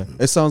sure. Yeah.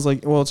 It sounds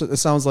like, it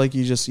sounds like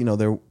you just,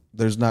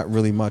 there's not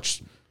really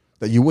much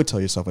that you would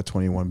tell yourself at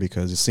 21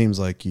 because it seems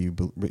like you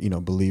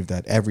believe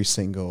that every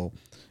single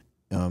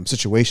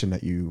situation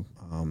that you,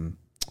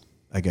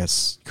 I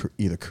guess,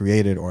 either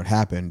created or it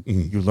happened,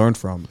 you learned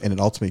from, and it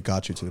ultimately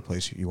got you to the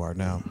place you are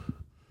now.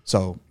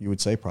 So you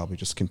would say probably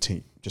just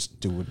continue to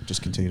do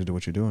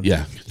what you're doing.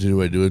 Yeah, continue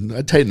what I'm doing.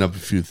 I tighten up a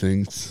few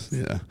things.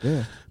 Yeah.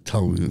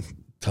 Tell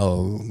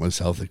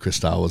myself that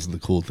Cristal wasn't the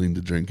cool thing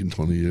to drink in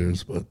 20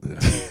 years, but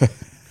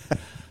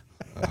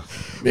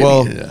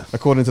yeah.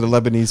 According to the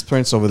Lebanese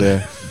prince over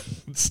there,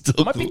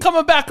 still might be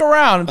coming back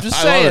around. I'm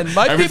just saying,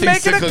 might be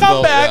making a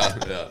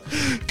comeback. Yeah.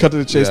 Cut to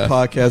the Chase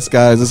podcast,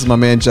 guys. This is my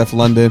man Jeff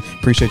London.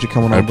 Appreciate you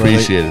coming on.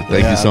 Appreciate it.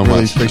 Thank you so much.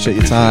 Really appreciate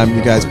your time.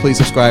 You guys, please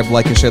subscribe,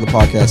 like, and share the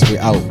podcast. We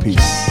out.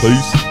 Peace.